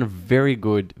 but you've done a very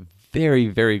good, very,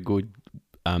 very good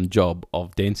job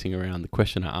of dancing around the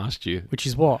question I asked you, Which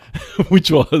is what?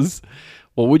 which was,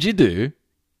 what would you do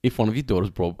if one of your daughters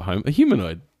brought home a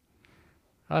humanoid?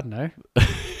 I don't know.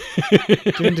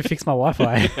 Get him to fix my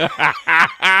Wi-Fi.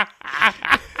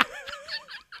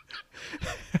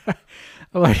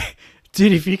 I'm like,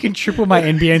 dude, if you can triple my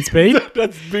NBN speed,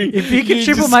 if you can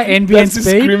triple my NBN that's speed,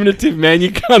 discriminative, man.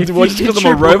 You can't If watch you because can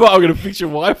I'm a triple- robot. I'm gonna fix your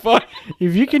Wi-Fi.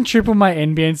 if you can triple my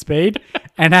NBN speed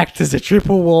and act as a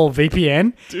triple wall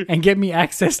VPN and get me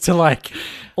access to like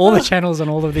all the channels on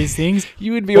all of these things,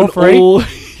 You would be For on free? all.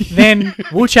 then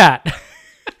we'll chat.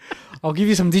 I'll give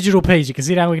you some digital peas. You can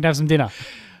sit down. We can have some dinner.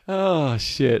 Oh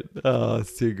shit! Oh,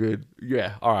 it's too good.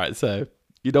 Yeah. All right. So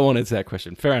you don't want to answer that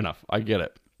question. Fair enough. I get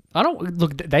it. I don't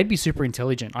look. They'd be super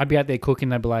intelligent. I'd be out there cooking.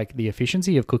 They'd be like, the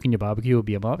efficiency of cooking your barbecue would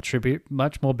be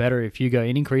much more better if you go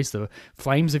and increase the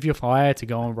flames of your fire to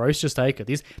go and roast your steak or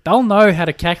this. They'll know how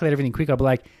to calculate everything quick. I'll be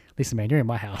like, listen, man, you're in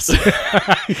my house.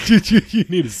 you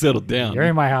need to settle down. You're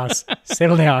in my house.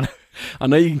 Settle down. I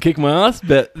know you can kick my ass,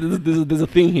 but there's a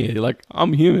thing here. Like,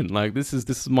 I'm human. Like, this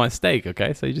is my steak.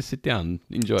 Okay, so you just sit down, and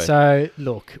enjoy. So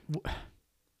look,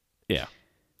 Yeah.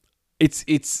 It's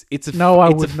a no, I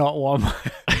it's would not want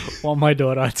my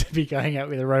daughter to be going out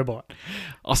with a robot.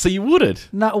 Oh, so you wouldn't?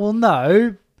 No, well,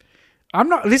 no. I'm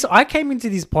not. Listen, I came into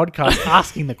this podcast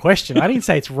asking the question. I didn't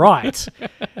say it's right.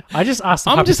 I just asked.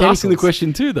 I'm just asking the hypotheticals,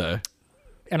 question too, though.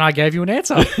 and I gave you an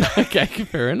answer. Okay,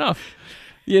 fair enough.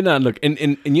 Yeah, no, look,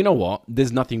 and you know what?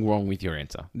 There's nothing wrong with your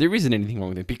answer. There isn't anything wrong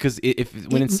with it because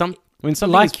when something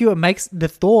Like you, it makes the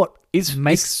thought is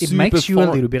makes super you a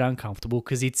foreign. little bit uncomfortable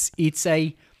because it's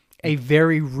a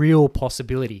very real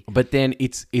possibility. But then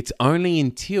it's only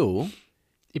until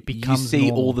It you becomes see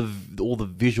normal. all the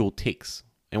visual ticks.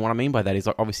 And what I mean by that is,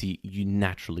 like, obviously you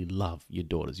naturally love your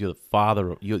daughters. You're the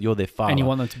father. You're their father, And you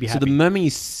want them to be So happy. the moment you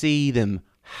see them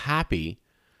happy,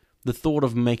 the thought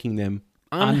of making them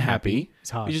unhappy It's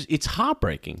hard. it's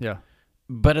heartbreaking. Yeah.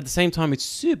 But at the same time, it's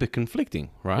super conflicting,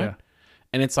 right? Yeah.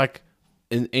 And it's like,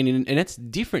 and it's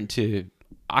different to.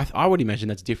 I would imagine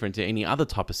that's different to any other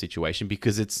type of situation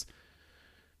because it's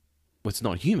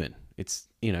not human. It's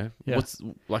Yeah. what's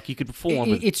like you could perform.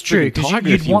 with It's true friggin' because Tiger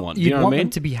you'd if you want You know what I mean? them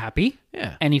to be happy.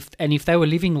 Yeah. And if they were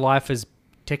living life as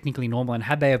technically normal, and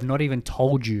had they have not even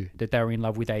told you that they were in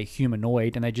love with a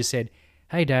humanoid, and they just said,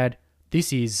 "Hey, Dad,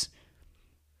 this is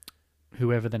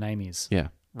whoever the name is," Yeah.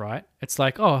 right? It's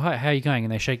like, "Oh, hi, how are you going?"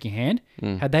 And they shake your hand.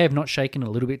 Had they have not shaken it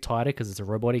a little bit tighter because it's a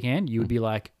robotic hand, you would be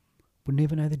like, "Would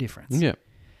never know the difference." Yeah.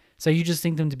 So you just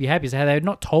think them to be happy. So had they had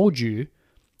not told you,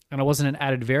 and it wasn't an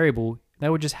added variable, they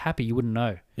were just happy. You wouldn't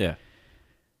know. Yeah.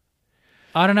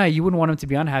 I don't know. You wouldn't want them to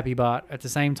be unhappy, but at the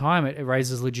same time, it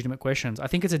raises legitimate questions. I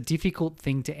think it's a difficult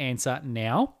thing to answer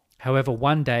now. However,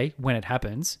 one day when it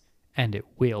happens, and it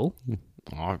will,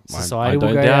 society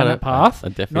will go down that path. I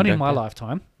definitely Not in don't my doubt it.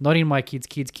 lifetime, not in my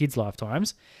kids'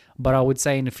 lifetimes, but I would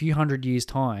say in a few hundred years'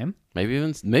 time, Maybe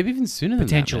even sooner than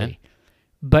potentially. that, man.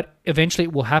 But eventually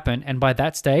it will happen, and by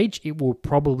that stage, it will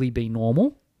probably be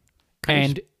normal,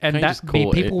 Can you just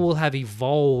call people it- will have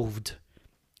evolved.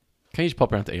 Can you just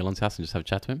pop around to Elon's house and just have a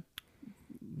chat to him?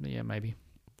 Yeah, maybe.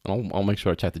 I'll make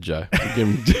sure I chat to Joe. Get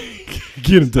him,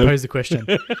 get him to. Pose the question.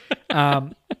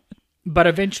 But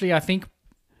eventually, I think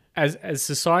as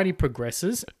society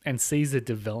progresses and sees the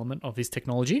development of this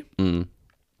technology,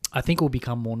 I think it will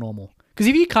become more normal. Because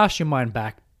if you cast your mind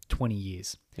back 20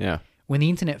 years, Yeah. when the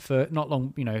internet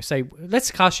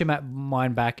let's cast your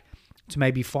mind back to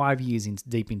maybe 5 years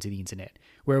deep into the internet,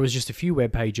 where it was just a few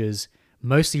web pages,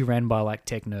 mostly ran by like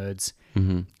tech nerds.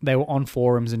 Mm-hmm. They were on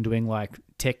forums and doing like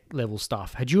tech level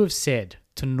stuff. Had you have said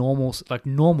to normal,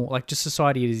 like just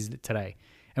society it is today,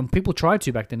 and people tried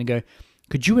to back then and go,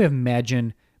 could you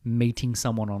imagine meeting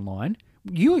someone online?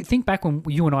 You think back when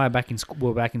you and I were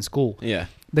back in school. Yeah.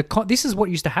 This is what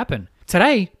used to happen.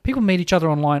 Today, people meet each other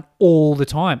online all the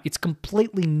time. It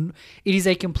is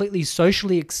a completely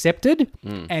socially accepted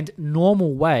and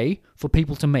normal way for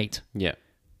people to meet. Yeah.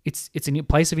 It's a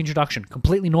place of introduction,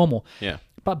 completely normal. Yeah.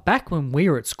 But back when we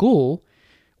were at school,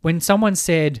 when someone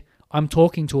said, "I'm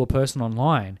talking to a person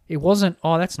online," it wasn't,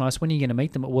 "Oh, that's nice. When are you going to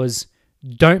meet them?" It was,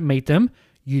 "Don't meet them.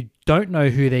 You don't know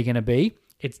who they're going to be.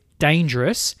 It's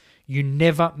dangerous. You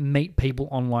never meet people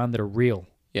online that are real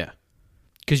Yeah.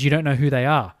 because you don't know who they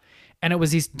are." And it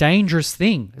was this dangerous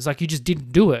thing. It's like you just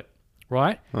didn't do it,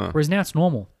 right? Whereas now it's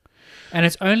normal. And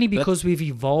it's only because we've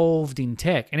evolved in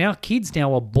tech. And our kids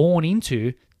now are born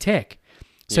into tech.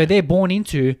 So they're born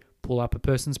into pull up a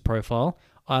person's profile.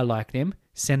 I like them.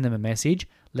 Send them a message.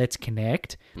 Let's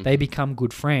connect. They become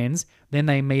good friends. Then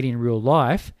they meet in real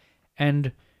life.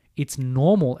 And it's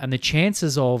normal. And the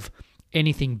chances of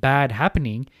anything bad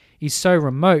happening is so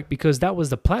remote because that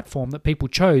was the platform that people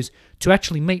chose to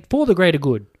actually meet for the greater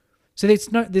good. So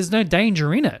there's no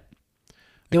danger in it.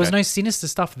 There was Okay. no sinister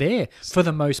stuff there for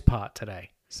the most part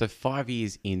today. So 5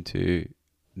 years into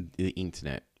the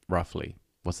internet, roughly,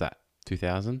 what's that?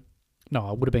 2000? No,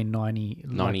 I would have been 90,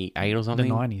 98 or the something?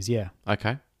 90s, yeah.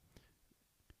 Okay.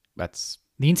 That's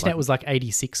The internet Like- was like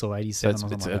 86 or 87 it's or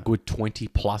it's something a like that. good 20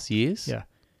 plus years. Yeah.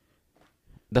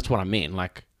 That's what I meant.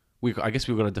 Like, I guess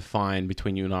we've got to define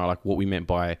between you and I, like, what we meant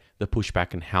by the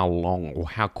pushback and how long or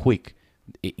how quick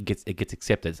it gets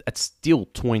accepted. It's still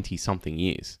 20 something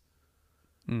years.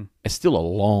 It's still a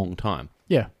long time.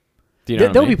 Yeah. Do you know what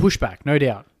I There'll mean? be pushback, no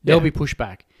doubt. There'll Yeah. be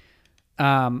pushback.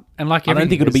 And like I don't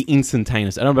think everything, it'll be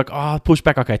instantaneous. I don't be like, oh,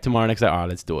 pushback. Okay, tomorrow, next day. All right,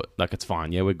 let's do it. Like, it's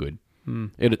fine. Yeah, we're good.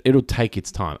 It'll take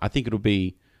its time. I think it'll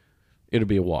be a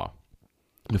while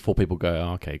before people go,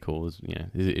 oh, okay, cool.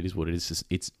 It is what it is.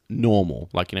 It's normal.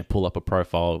 Like, pull up a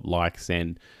profile, like,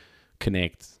 send,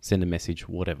 connect, send a message,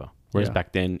 whatever. Whereas Yeah.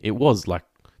 back then, it was like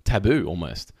taboo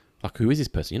almost. Like, who is this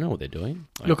person? You know what they're doing?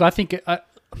 Like, Look, I think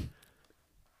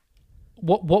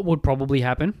what would probably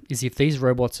happen is if these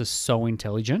robots are so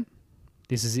intelligent.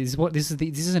 This is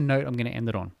a note I'm going to end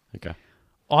it on. okay.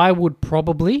 I would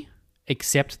probably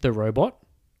accept the robot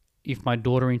if my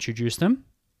daughter introduced them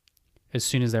as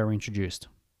soon as they were introduced.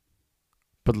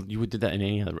 But you would do that in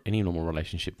any normal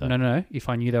relationship, though. No. If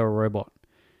I knew they were a robot,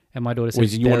 and my daughter Or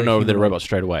says you want to know if they're a humanoid. robot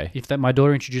straight away. If my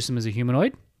daughter introduced them as a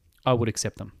humanoid, I would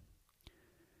accept them.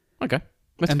 Okay.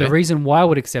 That's And fair. the reason why I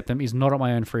would accept them is not at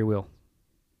my own free will.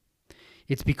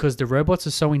 It's because the robots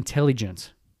are so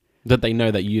intelligent that they know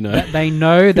that you know. that they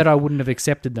know that I wouldn't have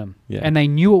accepted them. Yeah. And they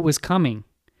knew it was coming.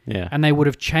 Yeah. And they would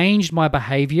have changed my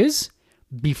behaviors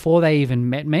before they even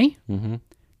met me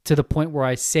to the point where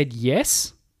I said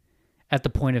yes at the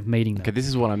point of meeting them. Okay, this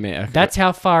is what I meant. Okay. That's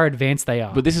how far advanced they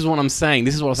are. But this is what I'm saying.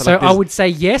 This is what I said. So like, I this- would say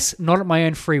yes, not at my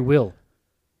own free will.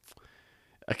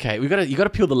 Okay, you got to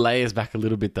peel the layers back a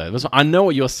little bit though. I know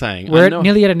what you're saying. We're I know,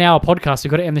 nearly at an hour podcast.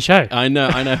 We've got to end the show. I know.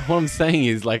 What I'm saying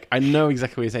is, like, I know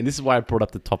exactly what you're saying. This is why I brought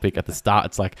up the topic at the start.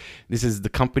 It's like, this is the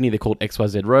company, they're called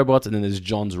XYZ Robots, and then there's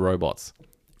John's Robots.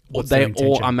 What's They their all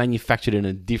intention? are manufactured in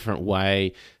a different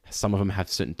way. Some of them have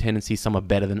certain tendencies. Some are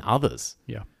better than others.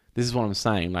 Yeah. This is what I'm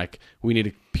saying. Like, we need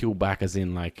to peel back as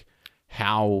in, like,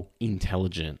 how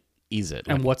intelligent is it?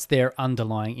 And Like, what's their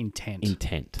underlying intent?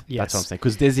 intent. Yes. That's what I'm saying.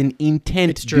 Because there's an intent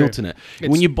It's true. built in it.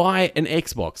 When you buy an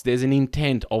Xbox, there's an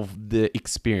intent of the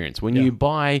experience. When you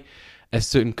buy a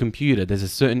certain computer, there's a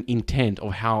certain intent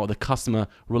of how the customer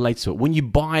relates to it. When you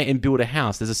buy and build a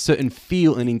house, there's a certain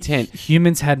feel and intent.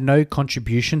 Humans had no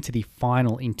contribution to the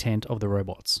final intent of the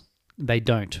robots. They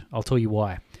don't. I'll tell you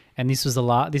why. And this was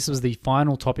the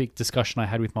final topic discussion I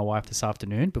had with my wife this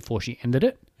afternoon before she ended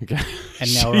it. Okay.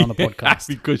 And now we're on the podcast.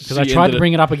 Because I tried to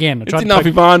bring it up again. I It's tried enough,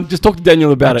 Ivan. Just talk to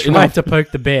Daniel about it. tried Enough. to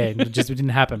poke the bear. It didn't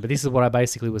happen. But this is what I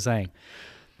basically was saying.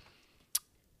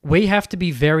 We have to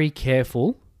be very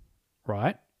careful,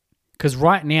 right? Because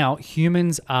right now,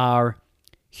 humans are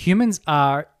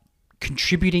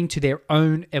contributing to their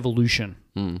own evolution.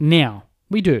 Now,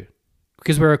 we do.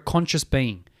 Because we're a conscious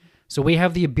being. So we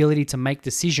have the ability to make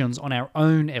decisions on our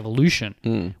own evolution.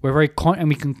 We're very and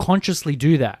we can consciously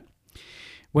do that.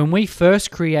 When we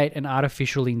first create an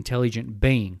artificially intelligent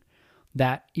being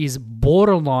that is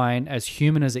borderline as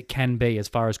human as it can be as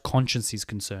far as conscience is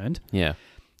concerned, Yeah.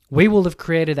 we will have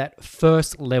created that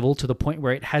first level to the point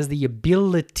where it has the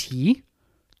ability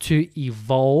to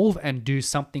evolve and do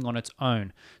something on its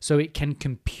own. So it can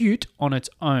compute on its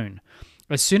own.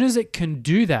 As soon as it can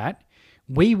do that,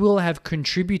 we will have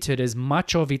contributed as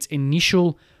much of its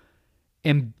initial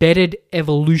embedded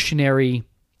evolutionary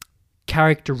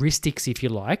characteristics, if you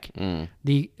like,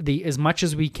 the as much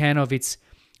as we can of its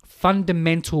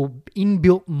fundamental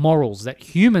inbuilt morals that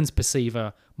humans perceive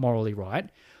are morally right,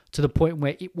 to the point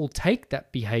where it will take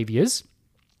that behaviors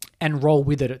and roll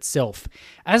with it itself.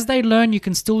 As they learn, you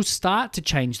can still start to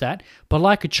change that, but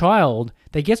like a child,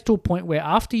 they get to a point where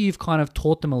after you've kind of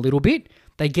taught them a little bit,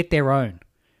 they get their own.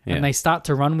 Yeah. And they start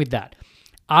to run with that.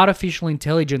 Artificial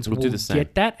intelligence will do the same.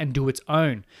 get that and do its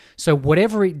own. So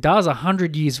whatever it does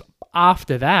 100 years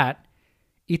after that,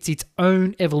 it's its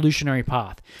own evolutionary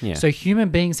path. Yeah. So human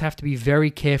beings have to be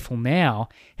very careful now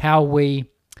how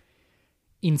we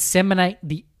inseminate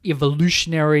the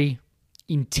evolutionary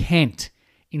intent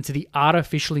into the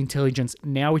artificial intelligence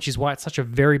now, which is why it's such a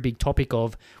very big topic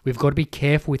of we've got to be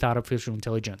careful with artificial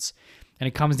intelligence. And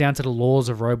it comes down to the laws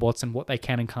of robots and what they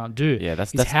can and can't do. Yeah,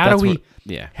 that's how do we what-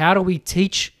 yeah. how do we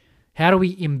teach, how do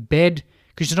we embed,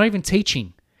 because it's not even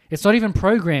teaching, it's not even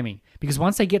programming, because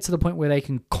once they get to the point where they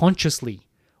can consciously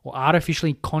or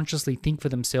artificially consciously think for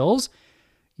themselves,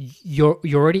 you're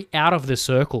already out of the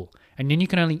circle, and then you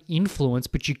can only influence,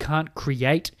 but you can't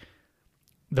create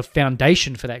the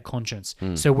foundation for that conscience.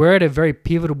 Hmm. So we're at a very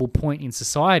pivotal point in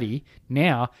society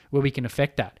now where we can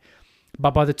affect that.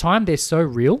 But by the time they're so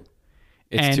real,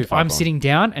 It's too and far I'm gone. sitting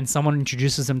down and someone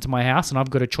introduces them to my house and I've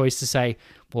got a choice to say,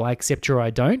 well, I accept you or I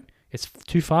don't, it's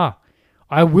too far.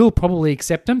 I will probably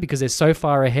accept them because they're so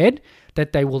far ahead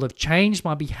that they will have changed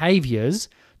my behaviors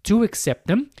to accept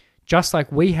them, just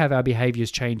like we have our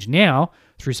behaviors changed now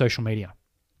through social media,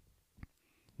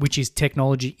 which is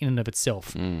technology in and of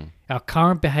itself. Our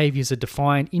current behaviors are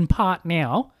defined in part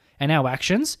now, and our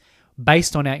actions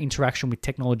based on our interaction with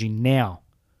technology now.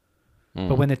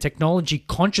 But when the technology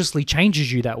consciously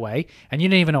changes you that way and you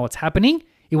don't even know what's happening,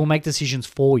 it will make decisions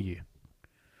for you.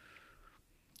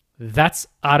 That's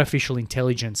artificial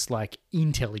intelligence, like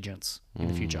intelligence in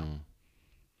the future.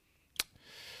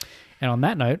 And on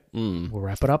that note, we'll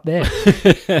wrap it up there.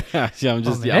 Yeah, I'm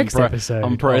just on the yeah, next episode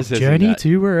I'm of processing Journey that.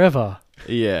 to Wherever.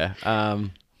 Yeah.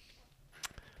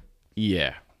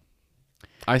 Yeah.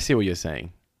 I see what you're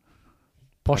saying.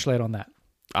 Postulate on that.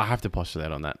 I have to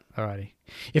postulate on that. Alrighty.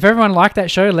 If everyone liked that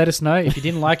show, let us know. If you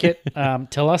didn't like it,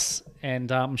 tell us.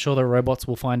 And I'm sure the robots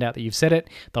will find out that you've said it.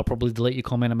 They'll probably delete your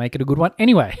comment and make it a good one.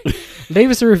 Anyway, leave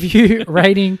us a review,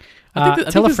 rating.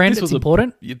 Tell a friend it's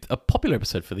important. A popular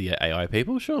episode for the AI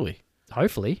people, surely.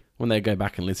 Hopefully. When they go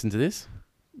back and listen to this.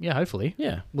 Yeah, hopefully.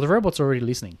 Yeah. Well, the robots are already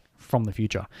listening from the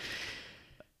future.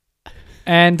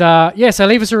 And so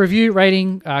leave us a review,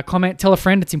 rating, comment. Tell a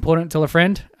friend. It's important. Tell a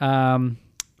friend. And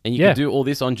you can do all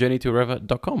this on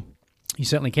journeytowherever.com. You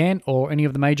certainly can, or any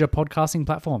of the major podcasting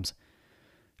platforms.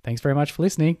 Thanks very much for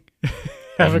listening.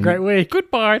 Have a great week.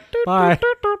 Goodbye. Bye.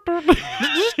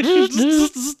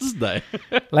 No.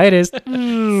 Latest.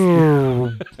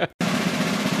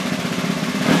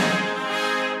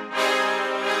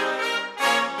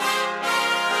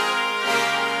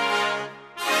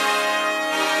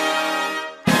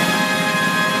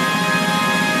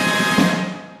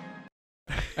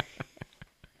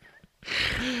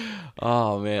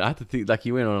 Oh man, I have to think. Like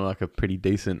you went on like a pretty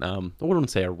decent. I wouldn't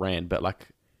say a rant, but like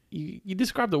you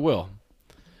described it well.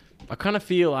 I kind of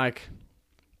feel like,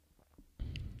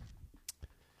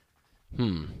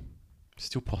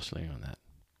 still postulating on that.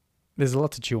 There's a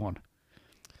lot to chew on.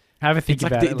 Have a think It's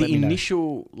like about it. the let me know.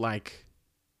 initial like.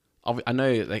 I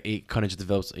know like it kind of just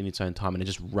develops in its own time and it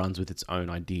just runs with its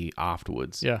own idea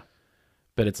afterwards. Yeah.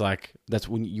 But it's like that's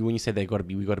when you say we got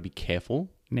to be careful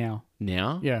Now.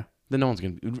 now. Yeah. Then no one's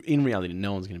in reality,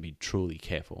 no one's gonna be truly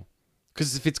careful.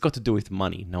 Because if it's got to do with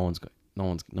money, no one's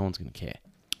gonna care.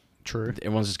 True.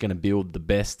 Everyone's just gonna build the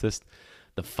bestest,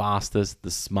 the fastest,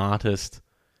 the smartest,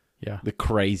 Yeah. the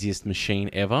craziest machine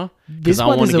ever. This Because I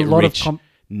one want is to a get lot rich of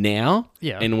now.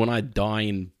 Yeah. And when I die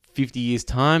in 50 years'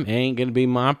 time, it ain't gonna be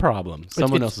my problem.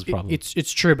 Someone else's problem.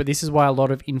 It's true, but this is why a lot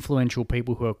of influential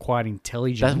people who are quite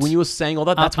intelligent. When you were saying all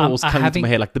that, that's what was coming to my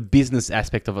head. Like the business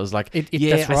aspect of it was like, that's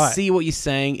right. I see what you're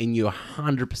saying, and you're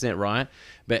 100% right.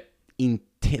 But the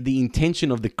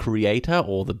intention of the creator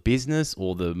or the business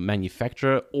or the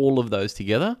manufacturer, all of those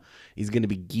together, is going to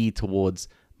be geared towards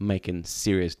making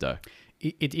serious dough.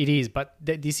 It is, but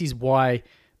this is why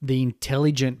the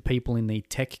intelligent people in the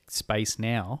tech space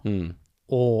now,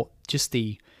 or just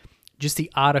the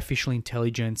artificial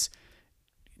intelligence,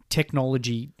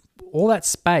 technology, all that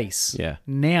space. Yeah.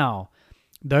 Now,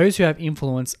 those who have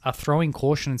influence are throwing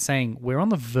caution and saying we're on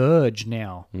the verge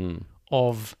now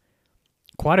of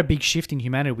quite a big shift in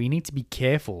humanity. We need to be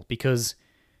careful because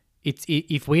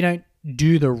if we don't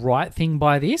do the right thing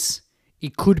by this,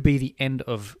 it could be the end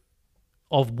of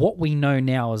what we know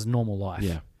now as normal life.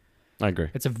 Yeah, I agree.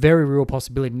 It's a very real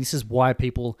possibility. And this is why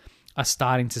people are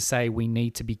starting to say we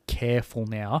need to be careful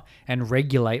now and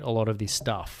regulate a lot of this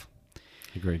stuff.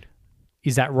 Agreed.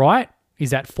 Is that right?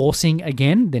 Is that forcing,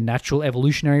 again, the natural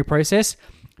evolutionary process?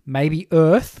 Maybe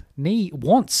Earth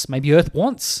wants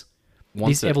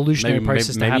this evolutionary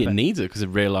process to happen. Maybe it needs it because it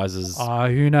realizes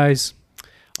Who knows?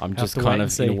 I'm Have just to kind wait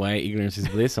of, and in a see. way, ignorance is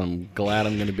bliss. I'm glad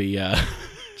I'm going to be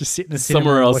Just sit in the cinema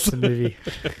somewhere and else. watch the movie.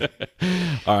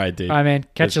 All right, dude. All right, man.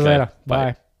 Catch Let's you go. later.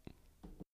 Bye. Bye.